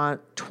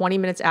restaurant 20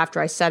 minutes after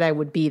I said I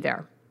would be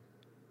there.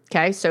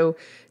 Okay, so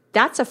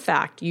that's a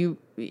fact.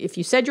 If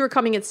you said you were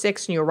coming at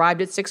 6 and you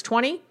arrived at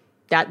 6:20,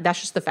 that's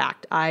just the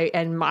fact. I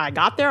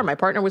got there and my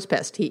partner was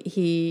pissed.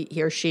 He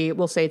or she,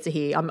 we'll say it's a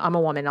he. I'm a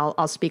woman.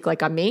 I'll speak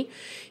like I'm me.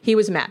 He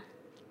was mad.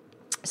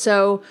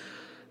 So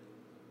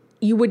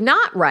you would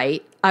not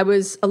write, I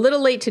was a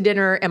little late to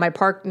dinner and my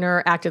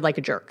partner acted like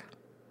a jerk.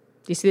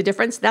 Do you see the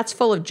difference? That's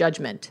full of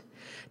judgment.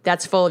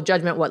 That's full of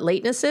judgment what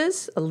lateness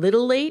is. A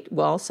little late,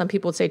 well, some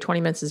people would say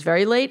 20 minutes is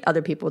very late.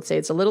 Other people would say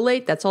it's a little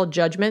late. That's all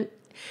judgment.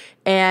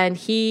 And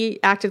he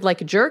acted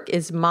like a jerk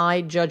is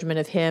my judgment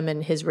of him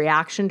and his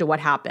reaction to what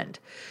happened.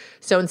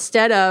 So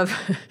instead of,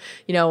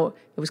 it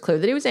was clear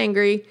that he was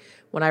angry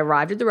when I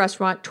arrived at the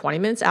restaurant 20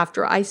 minutes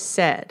after I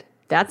said,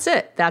 that's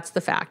it. That's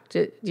the fact.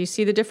 Do you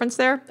see the difference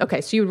there? Okay,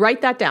 so you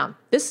write that down.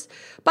 This,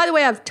 by the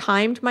way, I've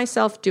timed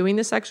myself doing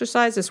this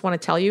exercise. I just want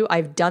to tell you,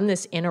 I've done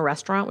this in a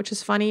restaurant, which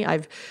is funny.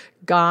 I've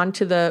gone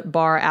to the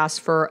bar,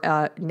 asked for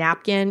a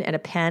napkin and a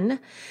pen.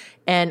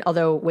 And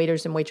although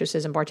waiters and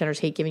waitresses and bartenders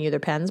hate giving you their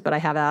pens, but I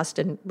have asked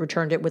and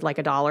returned it with like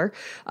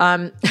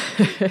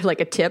 $1, like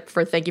a tip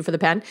for thank you for the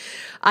pen.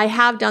 I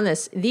have done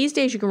this. These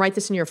days you can write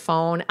this in your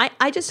phone.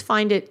 I just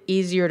find it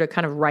easier to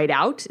kind of write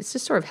out. It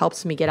just sort of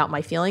helps me get out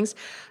my feelings.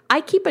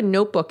 I keep a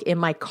notebook in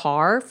my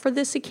car for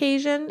this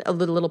occasion, a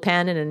little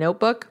pen and a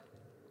notebook.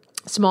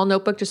 Small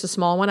notebook, just a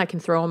small one I can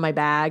throw in my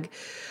bag.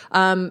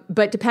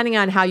 But depending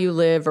on how you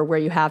live or where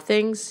you have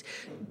things,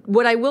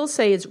 what I will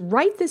say is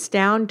write this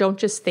down. Don't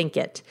just think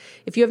it.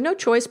 If you have no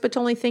choice but to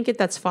only think it,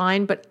 that's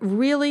fine. But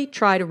really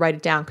try to write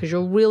it down because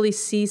you'll really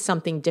see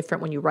something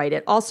different when you write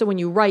it. Also, when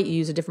you write, you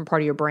use a different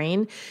part of your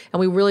brain. And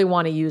we really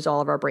want to use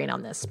all of our brain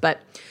on this.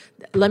 But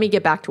let me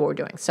get back to what we're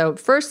doing. So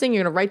first thing,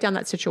 you're going to write down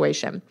that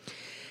situation.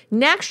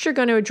 Next, you're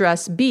going to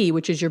address B,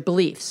 which is your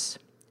beliefs.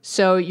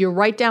 So you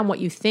write down what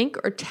you think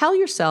or tell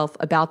yourself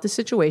about the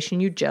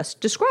situation you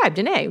just described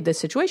in A, the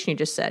situation you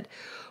just said.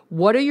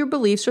 What are your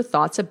beliefs or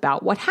thoughts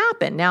about what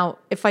happened? Now,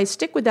 if I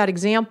stick with that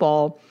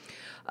example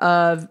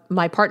of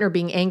my partner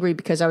being angry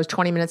because I was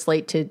 20 minutes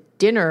late to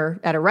dinner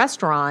at a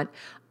restaurant,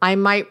 I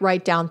might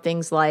write down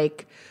things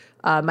like,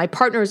 my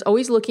partner is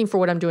always looking for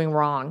what I'm doing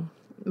wrong.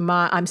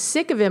 I'm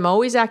sick of him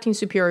always acting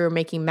superior,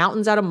 making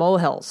mountains out of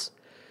molehills.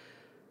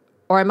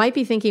 Or I might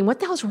be thinking, what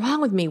the hell's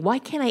wrong with me? Why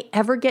can't I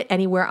ever get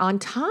anywhere on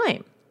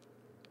time?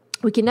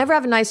 We can never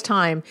have a nice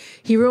time.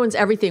 He ruins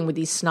everything with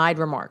these snide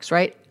remarks,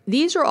 right?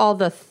 These are all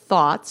the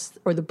thoughts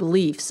or the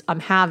beliefs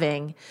I'm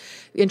having.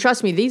 And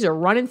trust me, these are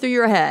running through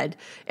your head.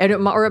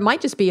 Or it might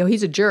just be, oh,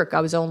 he's a jerk.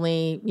 I was a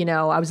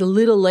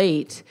little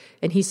late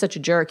and he's such a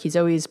jerk. He's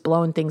always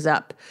blowing things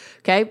up.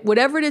 Okay.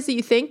 Whatever it is that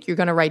you think, you're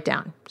going to write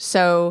down.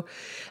 So,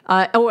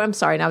 I'm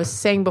sorry. And I was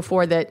saying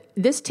before that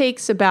this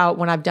takes about,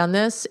 when I've done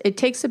this, it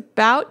takes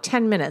about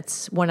 10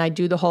 minutes when I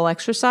do the whole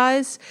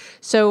exercise.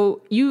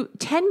 So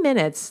 10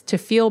 minutes to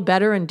feel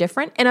better and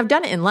different. And I've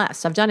done it in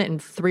less. I've done it in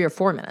 3 or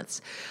 4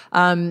 minutes.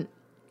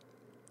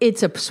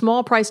 It's a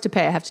small price to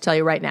pay, I have to tell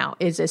you right now.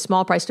 It's a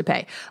small price to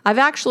pay. I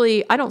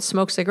don't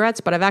smoke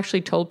cigarettes, but I've actually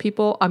told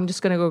people I'm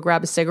just going to go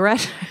grab a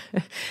cigarette.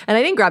 And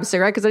I didn't grab a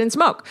cigarette because I didn't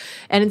smoke.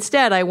 And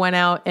instead, I went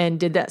out and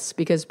did this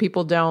because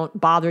people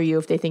don't bother you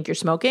if they think you're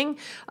smoking,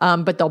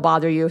 but they'll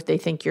bother you if they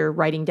think you're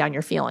writing down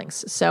your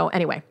feelings. So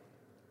anyway,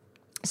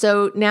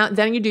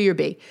 then you do your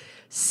B.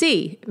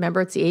 C,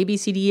 remember it's the A, B,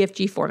 C, D, E, F,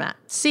 G format.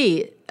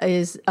 C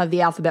is of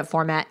the alphabet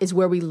format is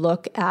where we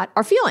look at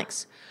our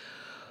feelings.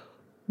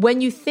 When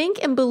you think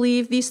and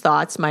believe these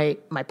thoughts, my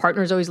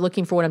partner is always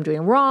looking for what I'm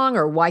doing wrong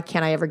or why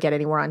can't I ever get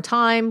anywhere on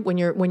time? When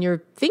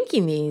you're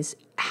thinking these,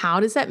 how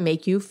does that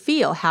make you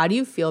feel? How do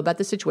you feel about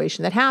the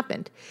situation that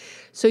happened?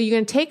 So you're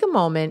going to take a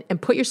moment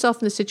and put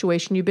yourself in the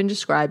situation you've been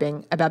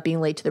describing about being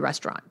late to the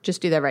restaurant.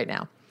 Just do that right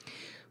now.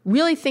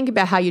 Really think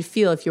about how you'd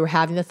feel if you were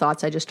having the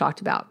thoughts I just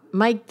talked about.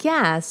 My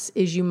guess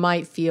is you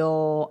might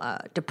feel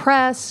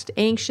depressed,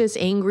 anxious,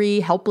 angry,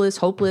 helpless,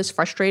 hopeless,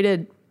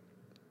 frustrated,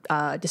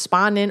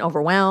 despondent,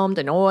 overwhelmed,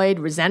 annoyed,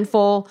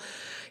 resentful.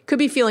 Could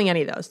be feeling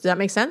any of those. Does that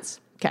make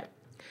sense? Okay.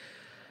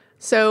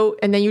 So,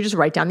 and then you just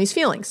write down these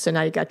feelings. So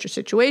now you got your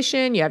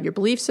situation, you have your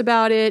beliefs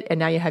about it, and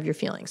now you have your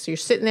feelings. So you're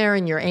sitting there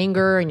in your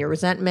anger and your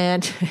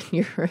resentment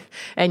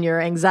and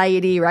your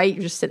anxiety, right?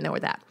 You're just sitting there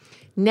with that.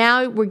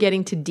 Now we're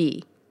getting to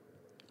D,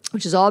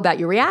 which is all about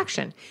your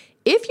reaction.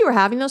 If you were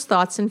having those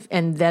thoughts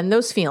and then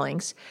those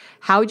feelings,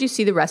 how would you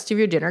see the rest of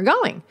your dinner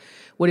going?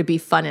 Would it be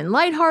fun and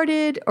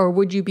lighthearted, or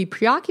would you be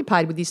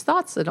preoccupied with these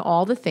thoughts and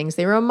all the things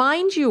they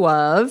remind you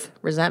of,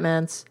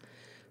 resentments,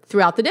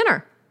 throughout the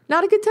dinner?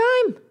 Not a good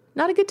time.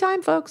 Not a good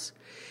time, folks.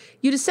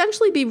 You'd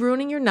essentially be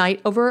ruining your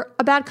night over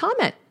a bad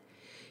comment.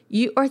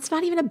 Or it's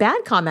not even a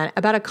bad comment,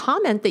 about a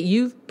comment that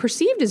you've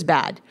perceived as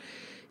bad.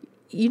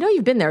 You know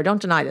you've been there.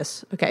 Don't deny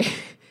this, okay?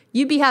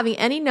 You'd be having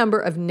any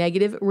number of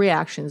negative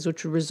reactions,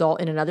 which would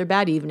result in another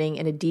bad evening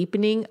and a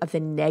deepening of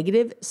the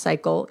negative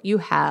cycle you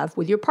have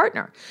with your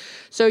partner.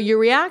 So your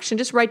reaction,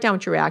 just write down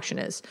what your reaction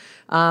is.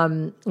 So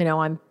I'm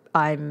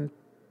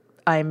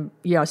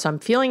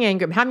feeling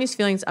angry. I'm having these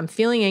feelings. I'm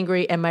feeling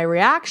angry. And my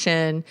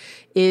reaction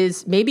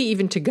is maybe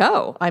even to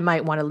go. I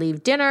might want to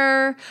leave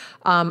dinner.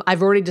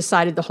 I've already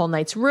decided the whole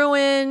night's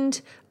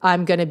ruined.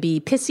 I'm going to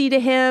be pissy to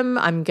him.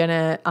 I'm going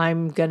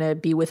to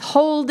be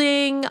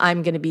withholding.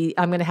 I'm going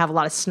to have a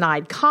lot of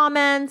snide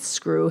comments.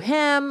 Screw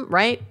him,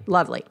 right?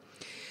 Lovely.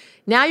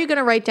 Now you're going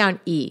to write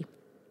down E.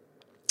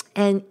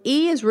 And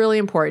E is really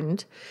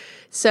important.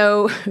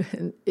 So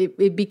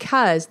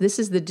because this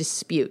is the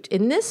dispute.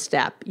 In this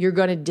step, you're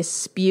going to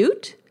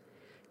dispute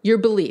your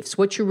beliefs,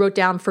 what you wrote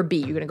down for B.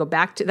 You're going to go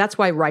back to, that's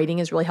why writing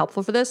is really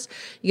helpful for this.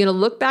 You're going to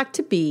look back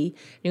to B, and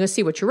you're going to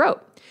see what you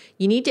wrote.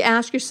 You need to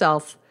ask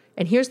yourself,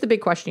 and here's the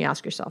big question you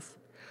ask yourself.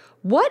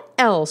 What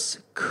else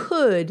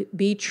could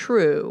be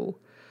true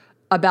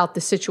about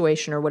the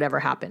situation or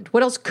whatever happened?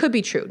 What else could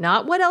be true?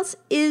 Not what else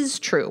is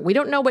true. We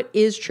don't know what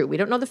is true. We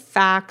don't know the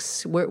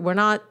facts. We're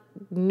not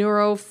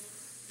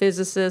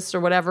neurophysicists or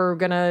whatever.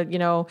 We're going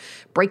to,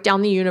 break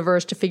down the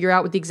universe to figure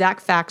out what the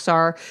exact facts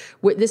are.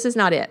 This is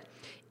not it.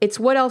 It's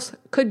what else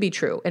could be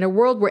true. In a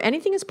world where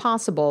anything is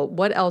possible,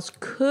 what else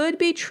could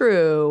be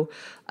true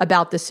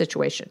about this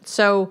situation?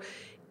 So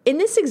in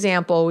this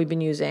example we've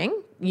been using,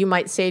 you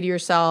might say to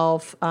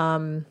yourself,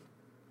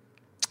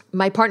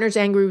 my partner's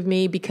angry with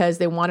me because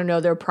they want to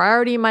know their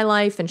priority in my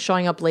life, and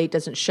showing up late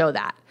doesn't show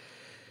that.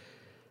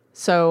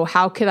 So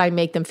how could I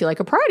make them feel like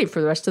a priority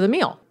for the rest of the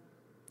meal?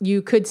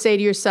 You could say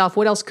to yourself,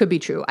 what else could be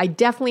true? I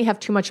definitely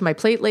have too much on my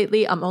plate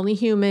lately. I'm only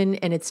human,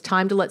 and it's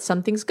time to let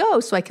some things go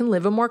so I can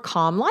live a more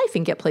calm life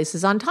and get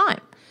places on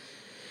time.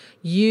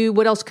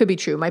 What else could be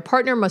true? My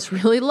partner must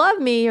really love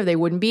me, or they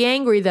wouldn't be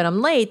angry that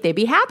I'm late. They'd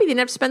be happy. They'd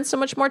have to spend so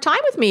much more time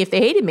with me if they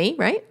hated me,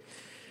 right?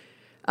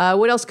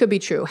 What else could be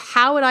true?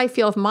 How would I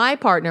feel if my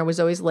partner was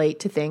always late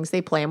to things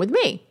they plan with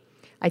me?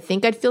 I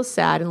think I'd feel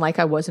sad and like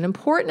I wasn't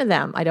important to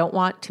them. I don't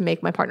want to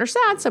make my partner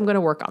sad, so I'm going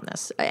to work on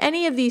this.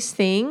 Any of these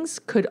things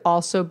could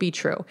also be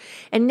true.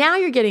 And now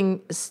you're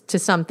getting to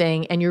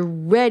something and you're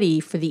ready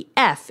for the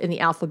F in the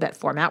alphabet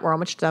format. We're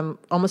almost done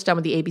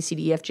with the A, B, C,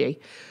 D, E, F, G,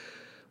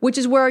 which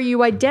is where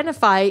you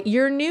identify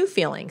your new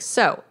feelings.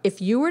 So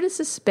if you were to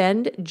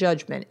suspend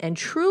judgment and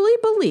truly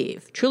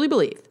believe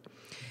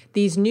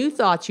these new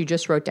thoughts you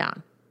just wrote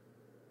down,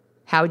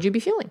 how would you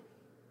be feeling?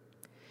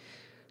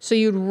 So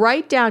you'd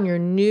write down your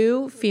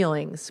new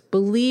feelings,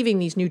 believing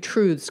these new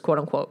truths, quote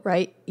unquote,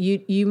 right?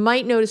 You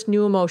might notice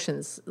new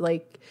emotions,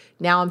 like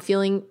now I'm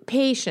feeling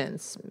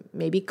patience,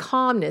 maybe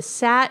calmness,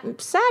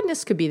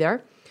 sadness could be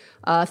there,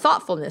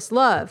 thoughtfulness,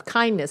 love,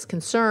 kindness,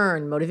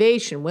 concern,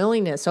 motivation,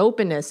 willingness,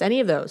 openness, any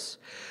of those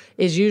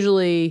is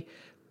usually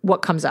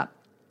what comes up.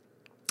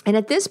 And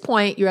at this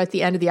point, you're at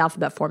the end of the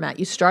alphabet format.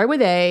 You started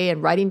with A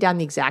and writing down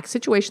the exact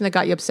situation that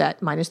got you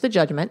upset, minus the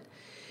judgment.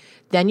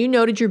 Then you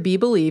noted your B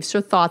beliefs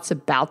or thoughts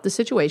about the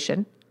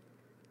situation.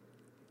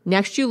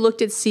 Next, you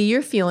looked at C,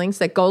 your feelings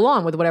that go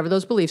along with whatever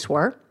those beliefs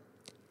were.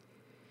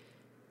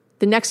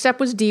 The next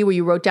step was D, where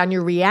you wrote down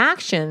your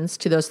reactions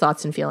to those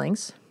thoughts and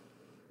feelings.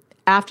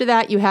 After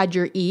that, you had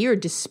your E, or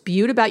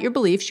dispute about your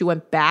beliefs. You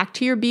went back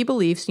to your B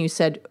beliefs and you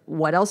said,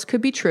 what else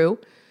could be true?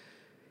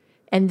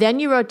 And then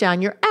you wrote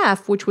down your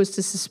F, which was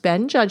to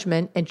suspend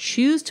judgment and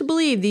choose to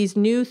believe these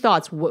new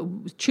thoughts,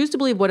 choose to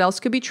believe what else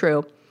could be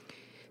true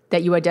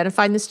that you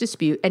identified in this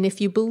dispute. And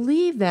if you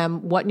believe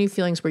them, what new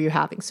feelings were you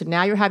having? So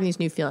now you're having these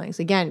new feelings.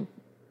 Again,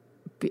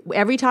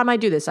 every time I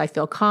do this, I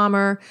feel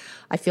calmer.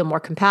 I feel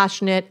more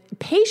compassionate.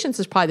 Patience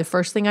is probably the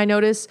first thing I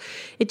notice.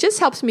 It just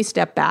helps me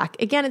step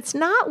back. Again, it's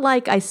not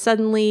like I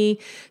suddenly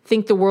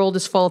think the world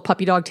is full of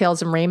puppy dog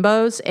tails and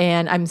rainbows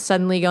and I'm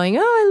suddenly going,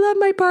 oh, I love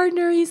my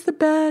partner. He's the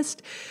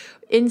best.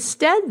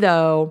 Instead,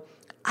 though,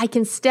 I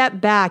can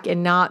step back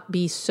and not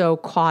be so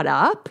caught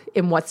up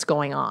in what's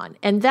going on.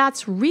 And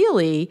that's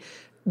really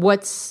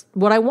what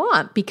I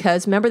want,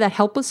 because remember that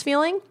helpless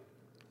feeling?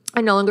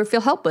 I no longer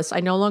feel helpless. I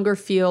no longer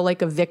feel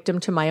like a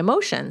victim to my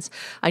emotions.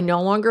 I no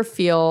longer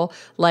feel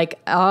like,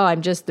 oh,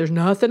 there's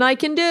nothing I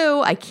can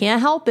do. I can't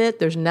help it.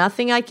 There's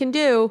nothing I can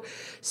do.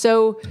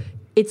 So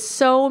it's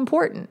so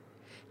important.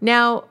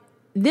 Now,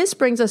 this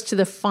brings us to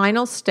the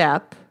final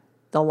step,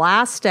 the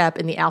last step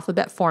in the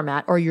alphabet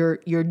format, or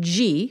your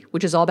G,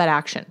 which is all about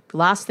action. The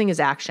last thing is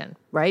action,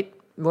 right?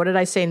 What did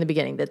I say in the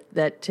beginning?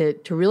 That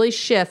to really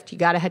shift, you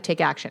got to take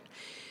action.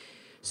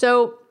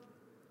 So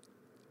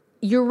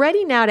you're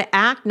ready now to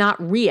act,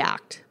 not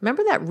react.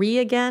 Remember that re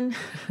again?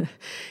 In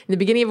the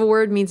beginning of a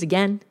word means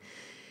again.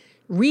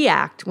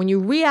 React. When you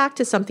react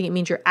to something, it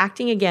means you're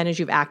acting again as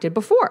you've acted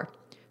before.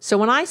 So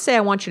when I say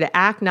I want you to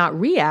act, not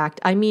react,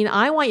 I mean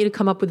I want you to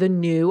come up with a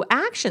new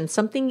action,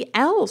 something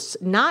else,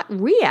 not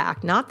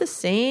react, not the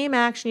same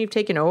action you've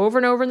taken over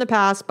and over in the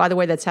past. By the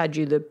way, that's had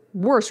you the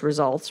worst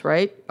results,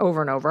 right?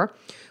 Over and over.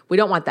 We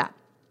don't want that.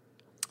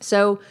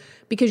 So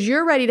because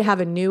you're ready to have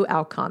a new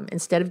outcome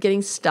instead of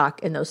getting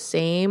stuck in those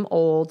same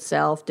old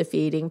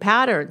self-defeating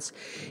patterns.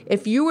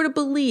 If you were to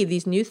believe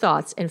these new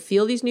thoughts and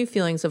feel these new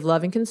feelings of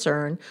love and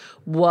concern,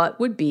 what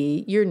would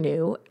be your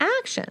new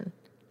action?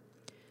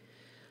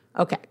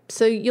 Okay,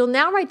 so you'll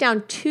now write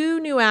down 2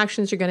 new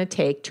actions you're going to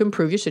take to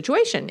improve your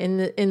situation.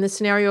 In the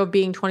scenario of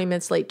being 20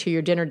 minutes late to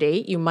your dinner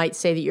date, you might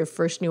say that your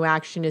first new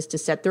action is to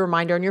set the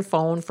reminder on your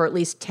phone for at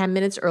least 10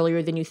 minutes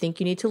earlier than you think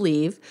you need to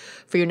leave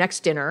for your next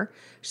dinner.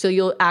 So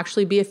you'll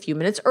actually be a few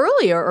minutes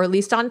earlier, or at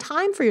least on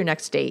time for your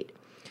next date.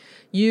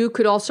 You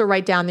could also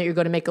write down that you're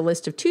going to make a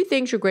list of 2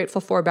 things you're grateful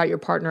for about your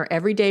partner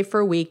every day for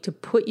a week to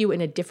put you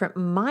in a different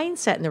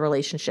mindset in the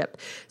relationship.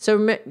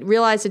 So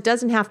realize it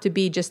doesn't have to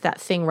be just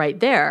that thing right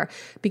there,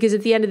 because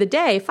at the end of the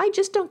day, if I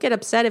just don't get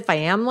upset if I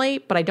am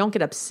late, but I don't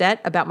get upset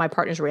about my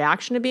partner's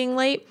reaction to being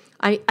late,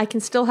 I can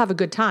still have a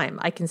good time.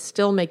 I can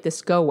still make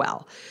this go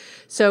well.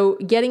 So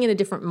getting in a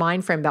different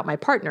mind frame about my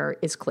partner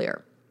is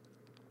clear.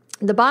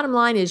 The bottom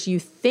line is you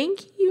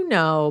think you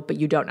know, but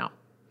you don't know.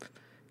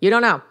 You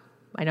don't know.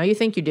 I know you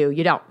think you do.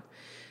 You don't.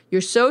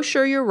 You're so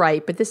sure you're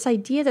right, but this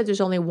idea that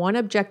there's only one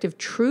objective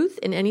truth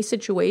in any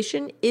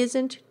situation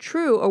isn't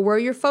true, or where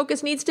your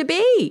focus needs to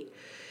be.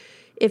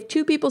 If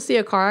 2 people see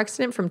a car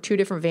accident from 2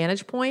 different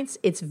vantage points,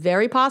 it's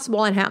very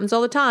possible, and happens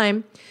all the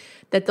time,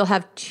 that they'll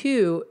have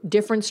 2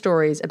 different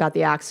stories about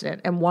the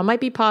accident. And one might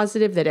be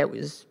positive that it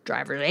was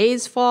driver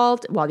A's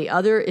fault, while the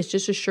other is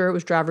just as sure it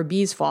was driver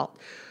B's fault.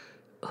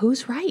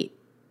 Who's right?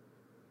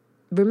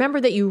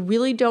 Remember that you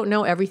really don't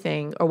know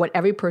everything or what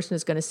every person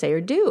is going to say or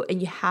do,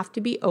 and you have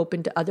to be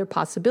open to other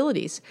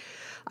possibilities.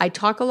 I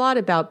talk a lot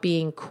about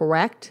being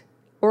correct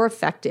or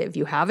effective.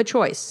 You have a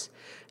choice.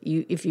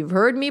 If you've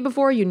heard me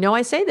before, you know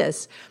I say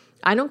this.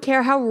 I don't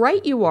care how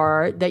right you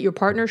are that your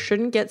partner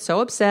shouldn't get so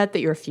upset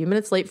that you're a few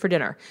minutes late for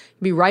dinner.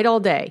 Be right all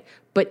day.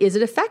 But is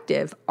it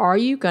effective? Are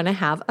you going to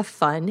have a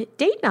fun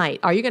date night?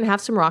 Are you going to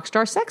have some rock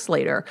star sex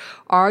later?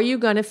 Are you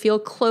going to feel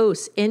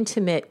close,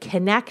 intimate,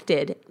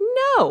 connected?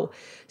 No.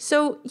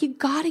 So you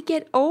got to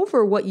get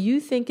over what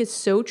you think is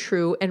so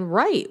true and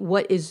right,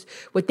 what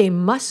they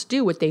must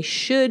do, what they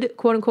should,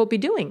 quote unquote, be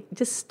doing.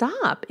 Just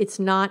stop. It's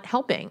not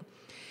helping.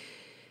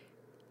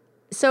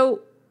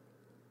 So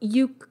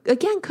you,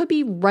 again, could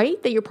be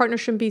right that your partner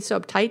shouldn't be so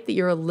uptight that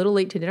you're a little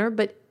late to dinner,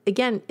 but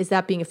again, is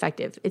that being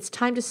effective? It's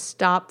time to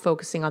stop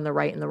focusing on the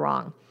right and the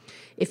wrong.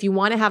 If you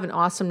want to have an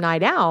awesome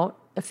night out,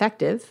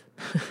 effective,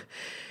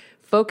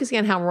 focusing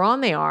on how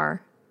wrong they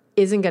are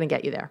isn't going to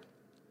get you there.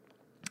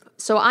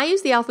 So I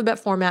use the alphabet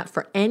format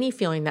for any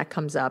feeling that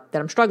comes up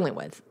that I'm struggling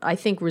with. I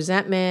think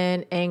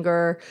resentment,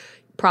 anger,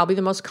 probably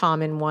the most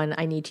common one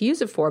I need to use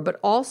it for, but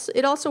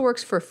it also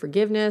works for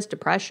forgiveness,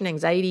 depression,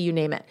 anxiety, you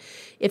name it.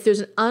 If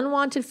there's an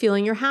unwanted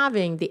feeling you're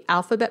having, the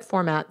alphabet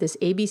format, this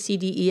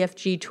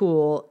ABCDEFG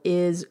tool,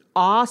 is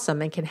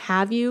awesome and can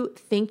have you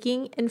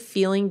thinking and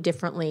feeling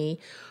differently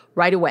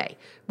right away,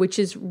 which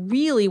is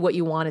really what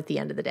you want at the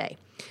end of the day.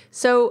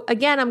 So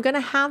again, I'm going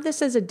to have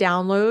this as a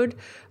download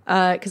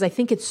because I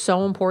think it's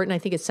so important. I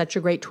think it's such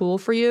a great tool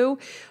for you.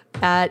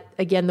 At,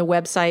 again, the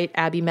website,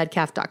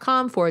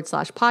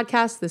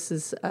 abbymedcalf.com/podcast. This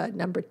is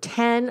number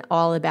 10,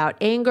 all about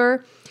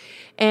anger.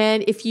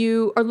 And if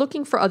you are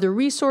looking for other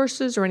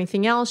resources or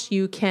anything else,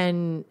 you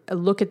can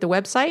look at the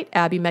website,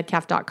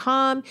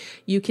 abbymedcalf.com.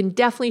 You can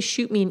definitely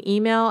shoot me an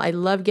email. I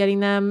love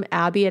getting them,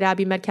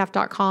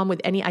 abby@abbymedcalf.com, with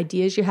any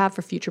ideas you have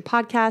for future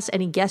podcasts,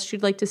 any guests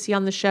you'd like to see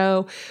on the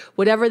show.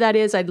 Whatever that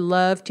is, I'd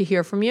love to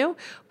hear from you.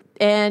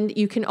 And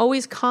you can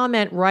always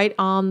comment right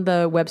on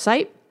the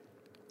website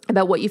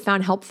about what you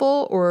found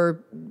helpful or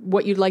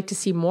what you'd like to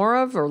see more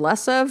of or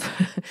less of.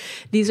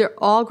 These are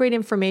all great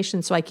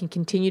information so I can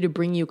continue to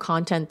bring you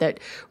content that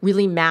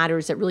really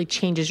matters, that really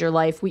changes your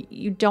life.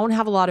 You don't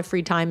have a lot of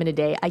free time in a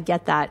day. I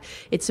get that.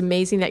 It's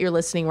amazing that you're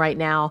listening right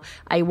now.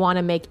 I want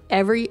to make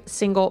every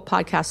single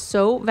podcast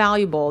so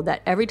valuable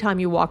that every time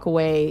you walk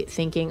away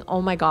thinking,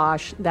 oh my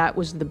gosh, that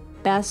was the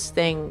best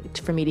thing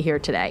for me to hear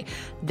today.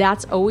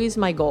 That's always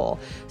my goal.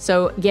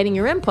 So getting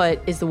your input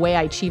is the way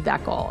I achieve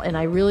that goal. And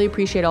I really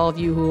appreciate all of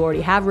you who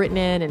already have written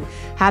in and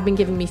have been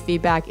giving me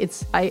feedback.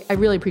 I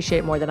really appreciate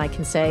it more than I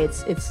can say.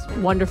 It's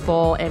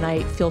wonderful. And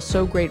I feel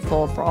so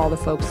grateful for all the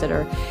folks that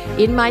are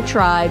in my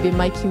tribe, in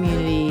my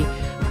community.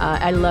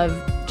 I love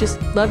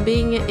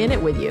being in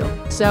it with you.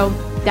 So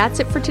that's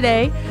it for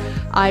today.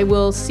 I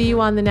will see you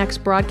on the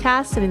next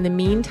broadcast. And in the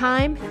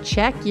meantime,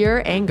 check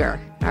your anger.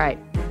 All right.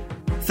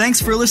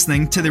 Thanks for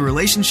listening to the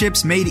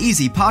Relationships Made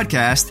Easy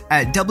podcast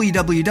at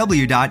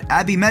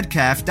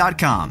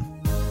www.abbymedcalf.com.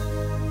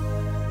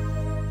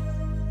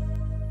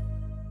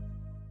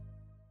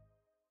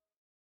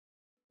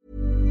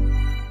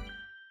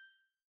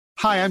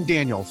 Hi, I'm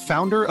Daniel,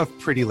 founder of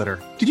Pretty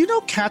Litter. Did you know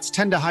cats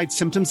tend to hide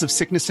symptoms of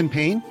sickness and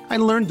pain? I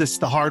learned this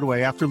the hard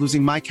way after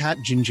losing my cat,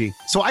 Gingy.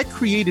 So I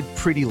created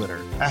Pretty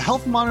Litter, a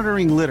health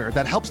monitoring litter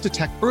that helps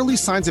detect early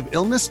signs of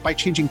illness by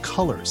changing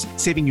colors,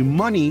 saving you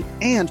money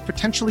and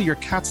potentially your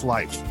cat's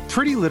life.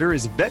 Pretty Litter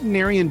is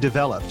veterinarian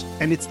developed,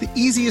 and it's the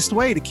easiest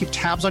way to keep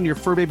tabs on your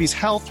fur baby's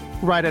health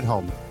right at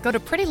home. Go to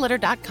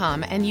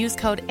prettylitter.com and use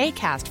code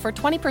ACAST for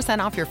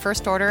 20% off your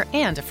first order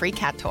and a free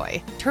cat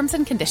toy. Terms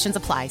and conditions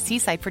apply. See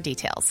site for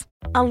details.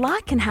 A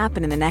lot can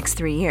happen in the next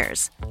 3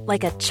 years.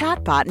 Like a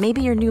chatbot may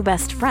be your new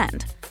best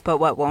friend. But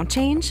what won't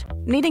change?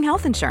 Needing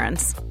health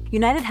insurance.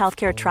 United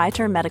Healthcare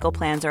Tri-Term Medical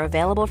Plans are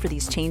available for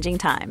these changing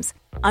times.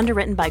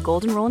 Underwritten by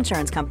Golden Rule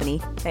Insurance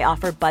Company, they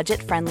offer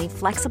budget-friendly,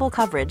 flexible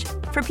coverage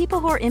for people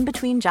who are in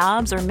between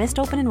jobs or missed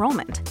open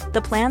enrollment.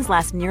 The plans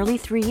last nearly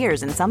 3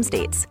 years in some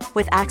states,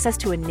 with access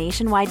to a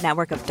nationwide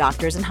network of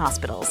doctors and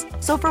hospitals.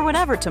 So for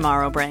whatever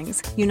tomorrow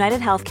brings, United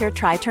Healthcare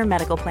Tri-Term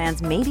Medical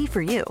Plans may be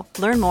for you.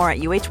 Learn more at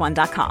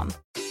uh1.com.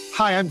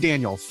 Hi, I'm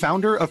Daniel,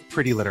 founder of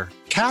Pretty Litter.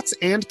 Cats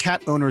and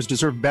cat owners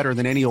deserve better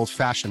than any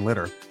old-fashioned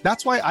litter.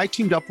 That's why I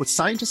teamed up with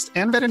scientists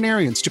and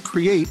veterinarians to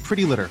create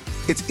Pretty Litter.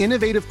 Its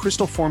innovative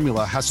crystal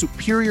formula has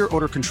superior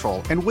odor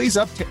control and weighs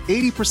up to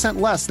 80%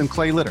 less than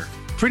clay litter.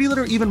 Pretty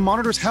Litter even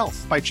monitors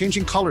health by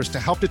changing colors to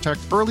help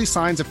detect early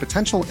signs of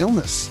potential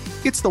illness.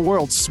 It's the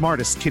world's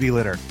smartest kitty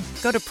litter.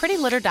 Go to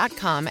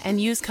prettylitter.com and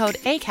use code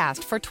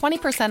ACAST for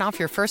 20% off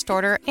your first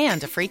order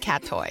and a free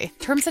cat toy.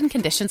 Terms and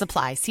conditions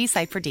apply. See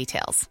site for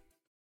details.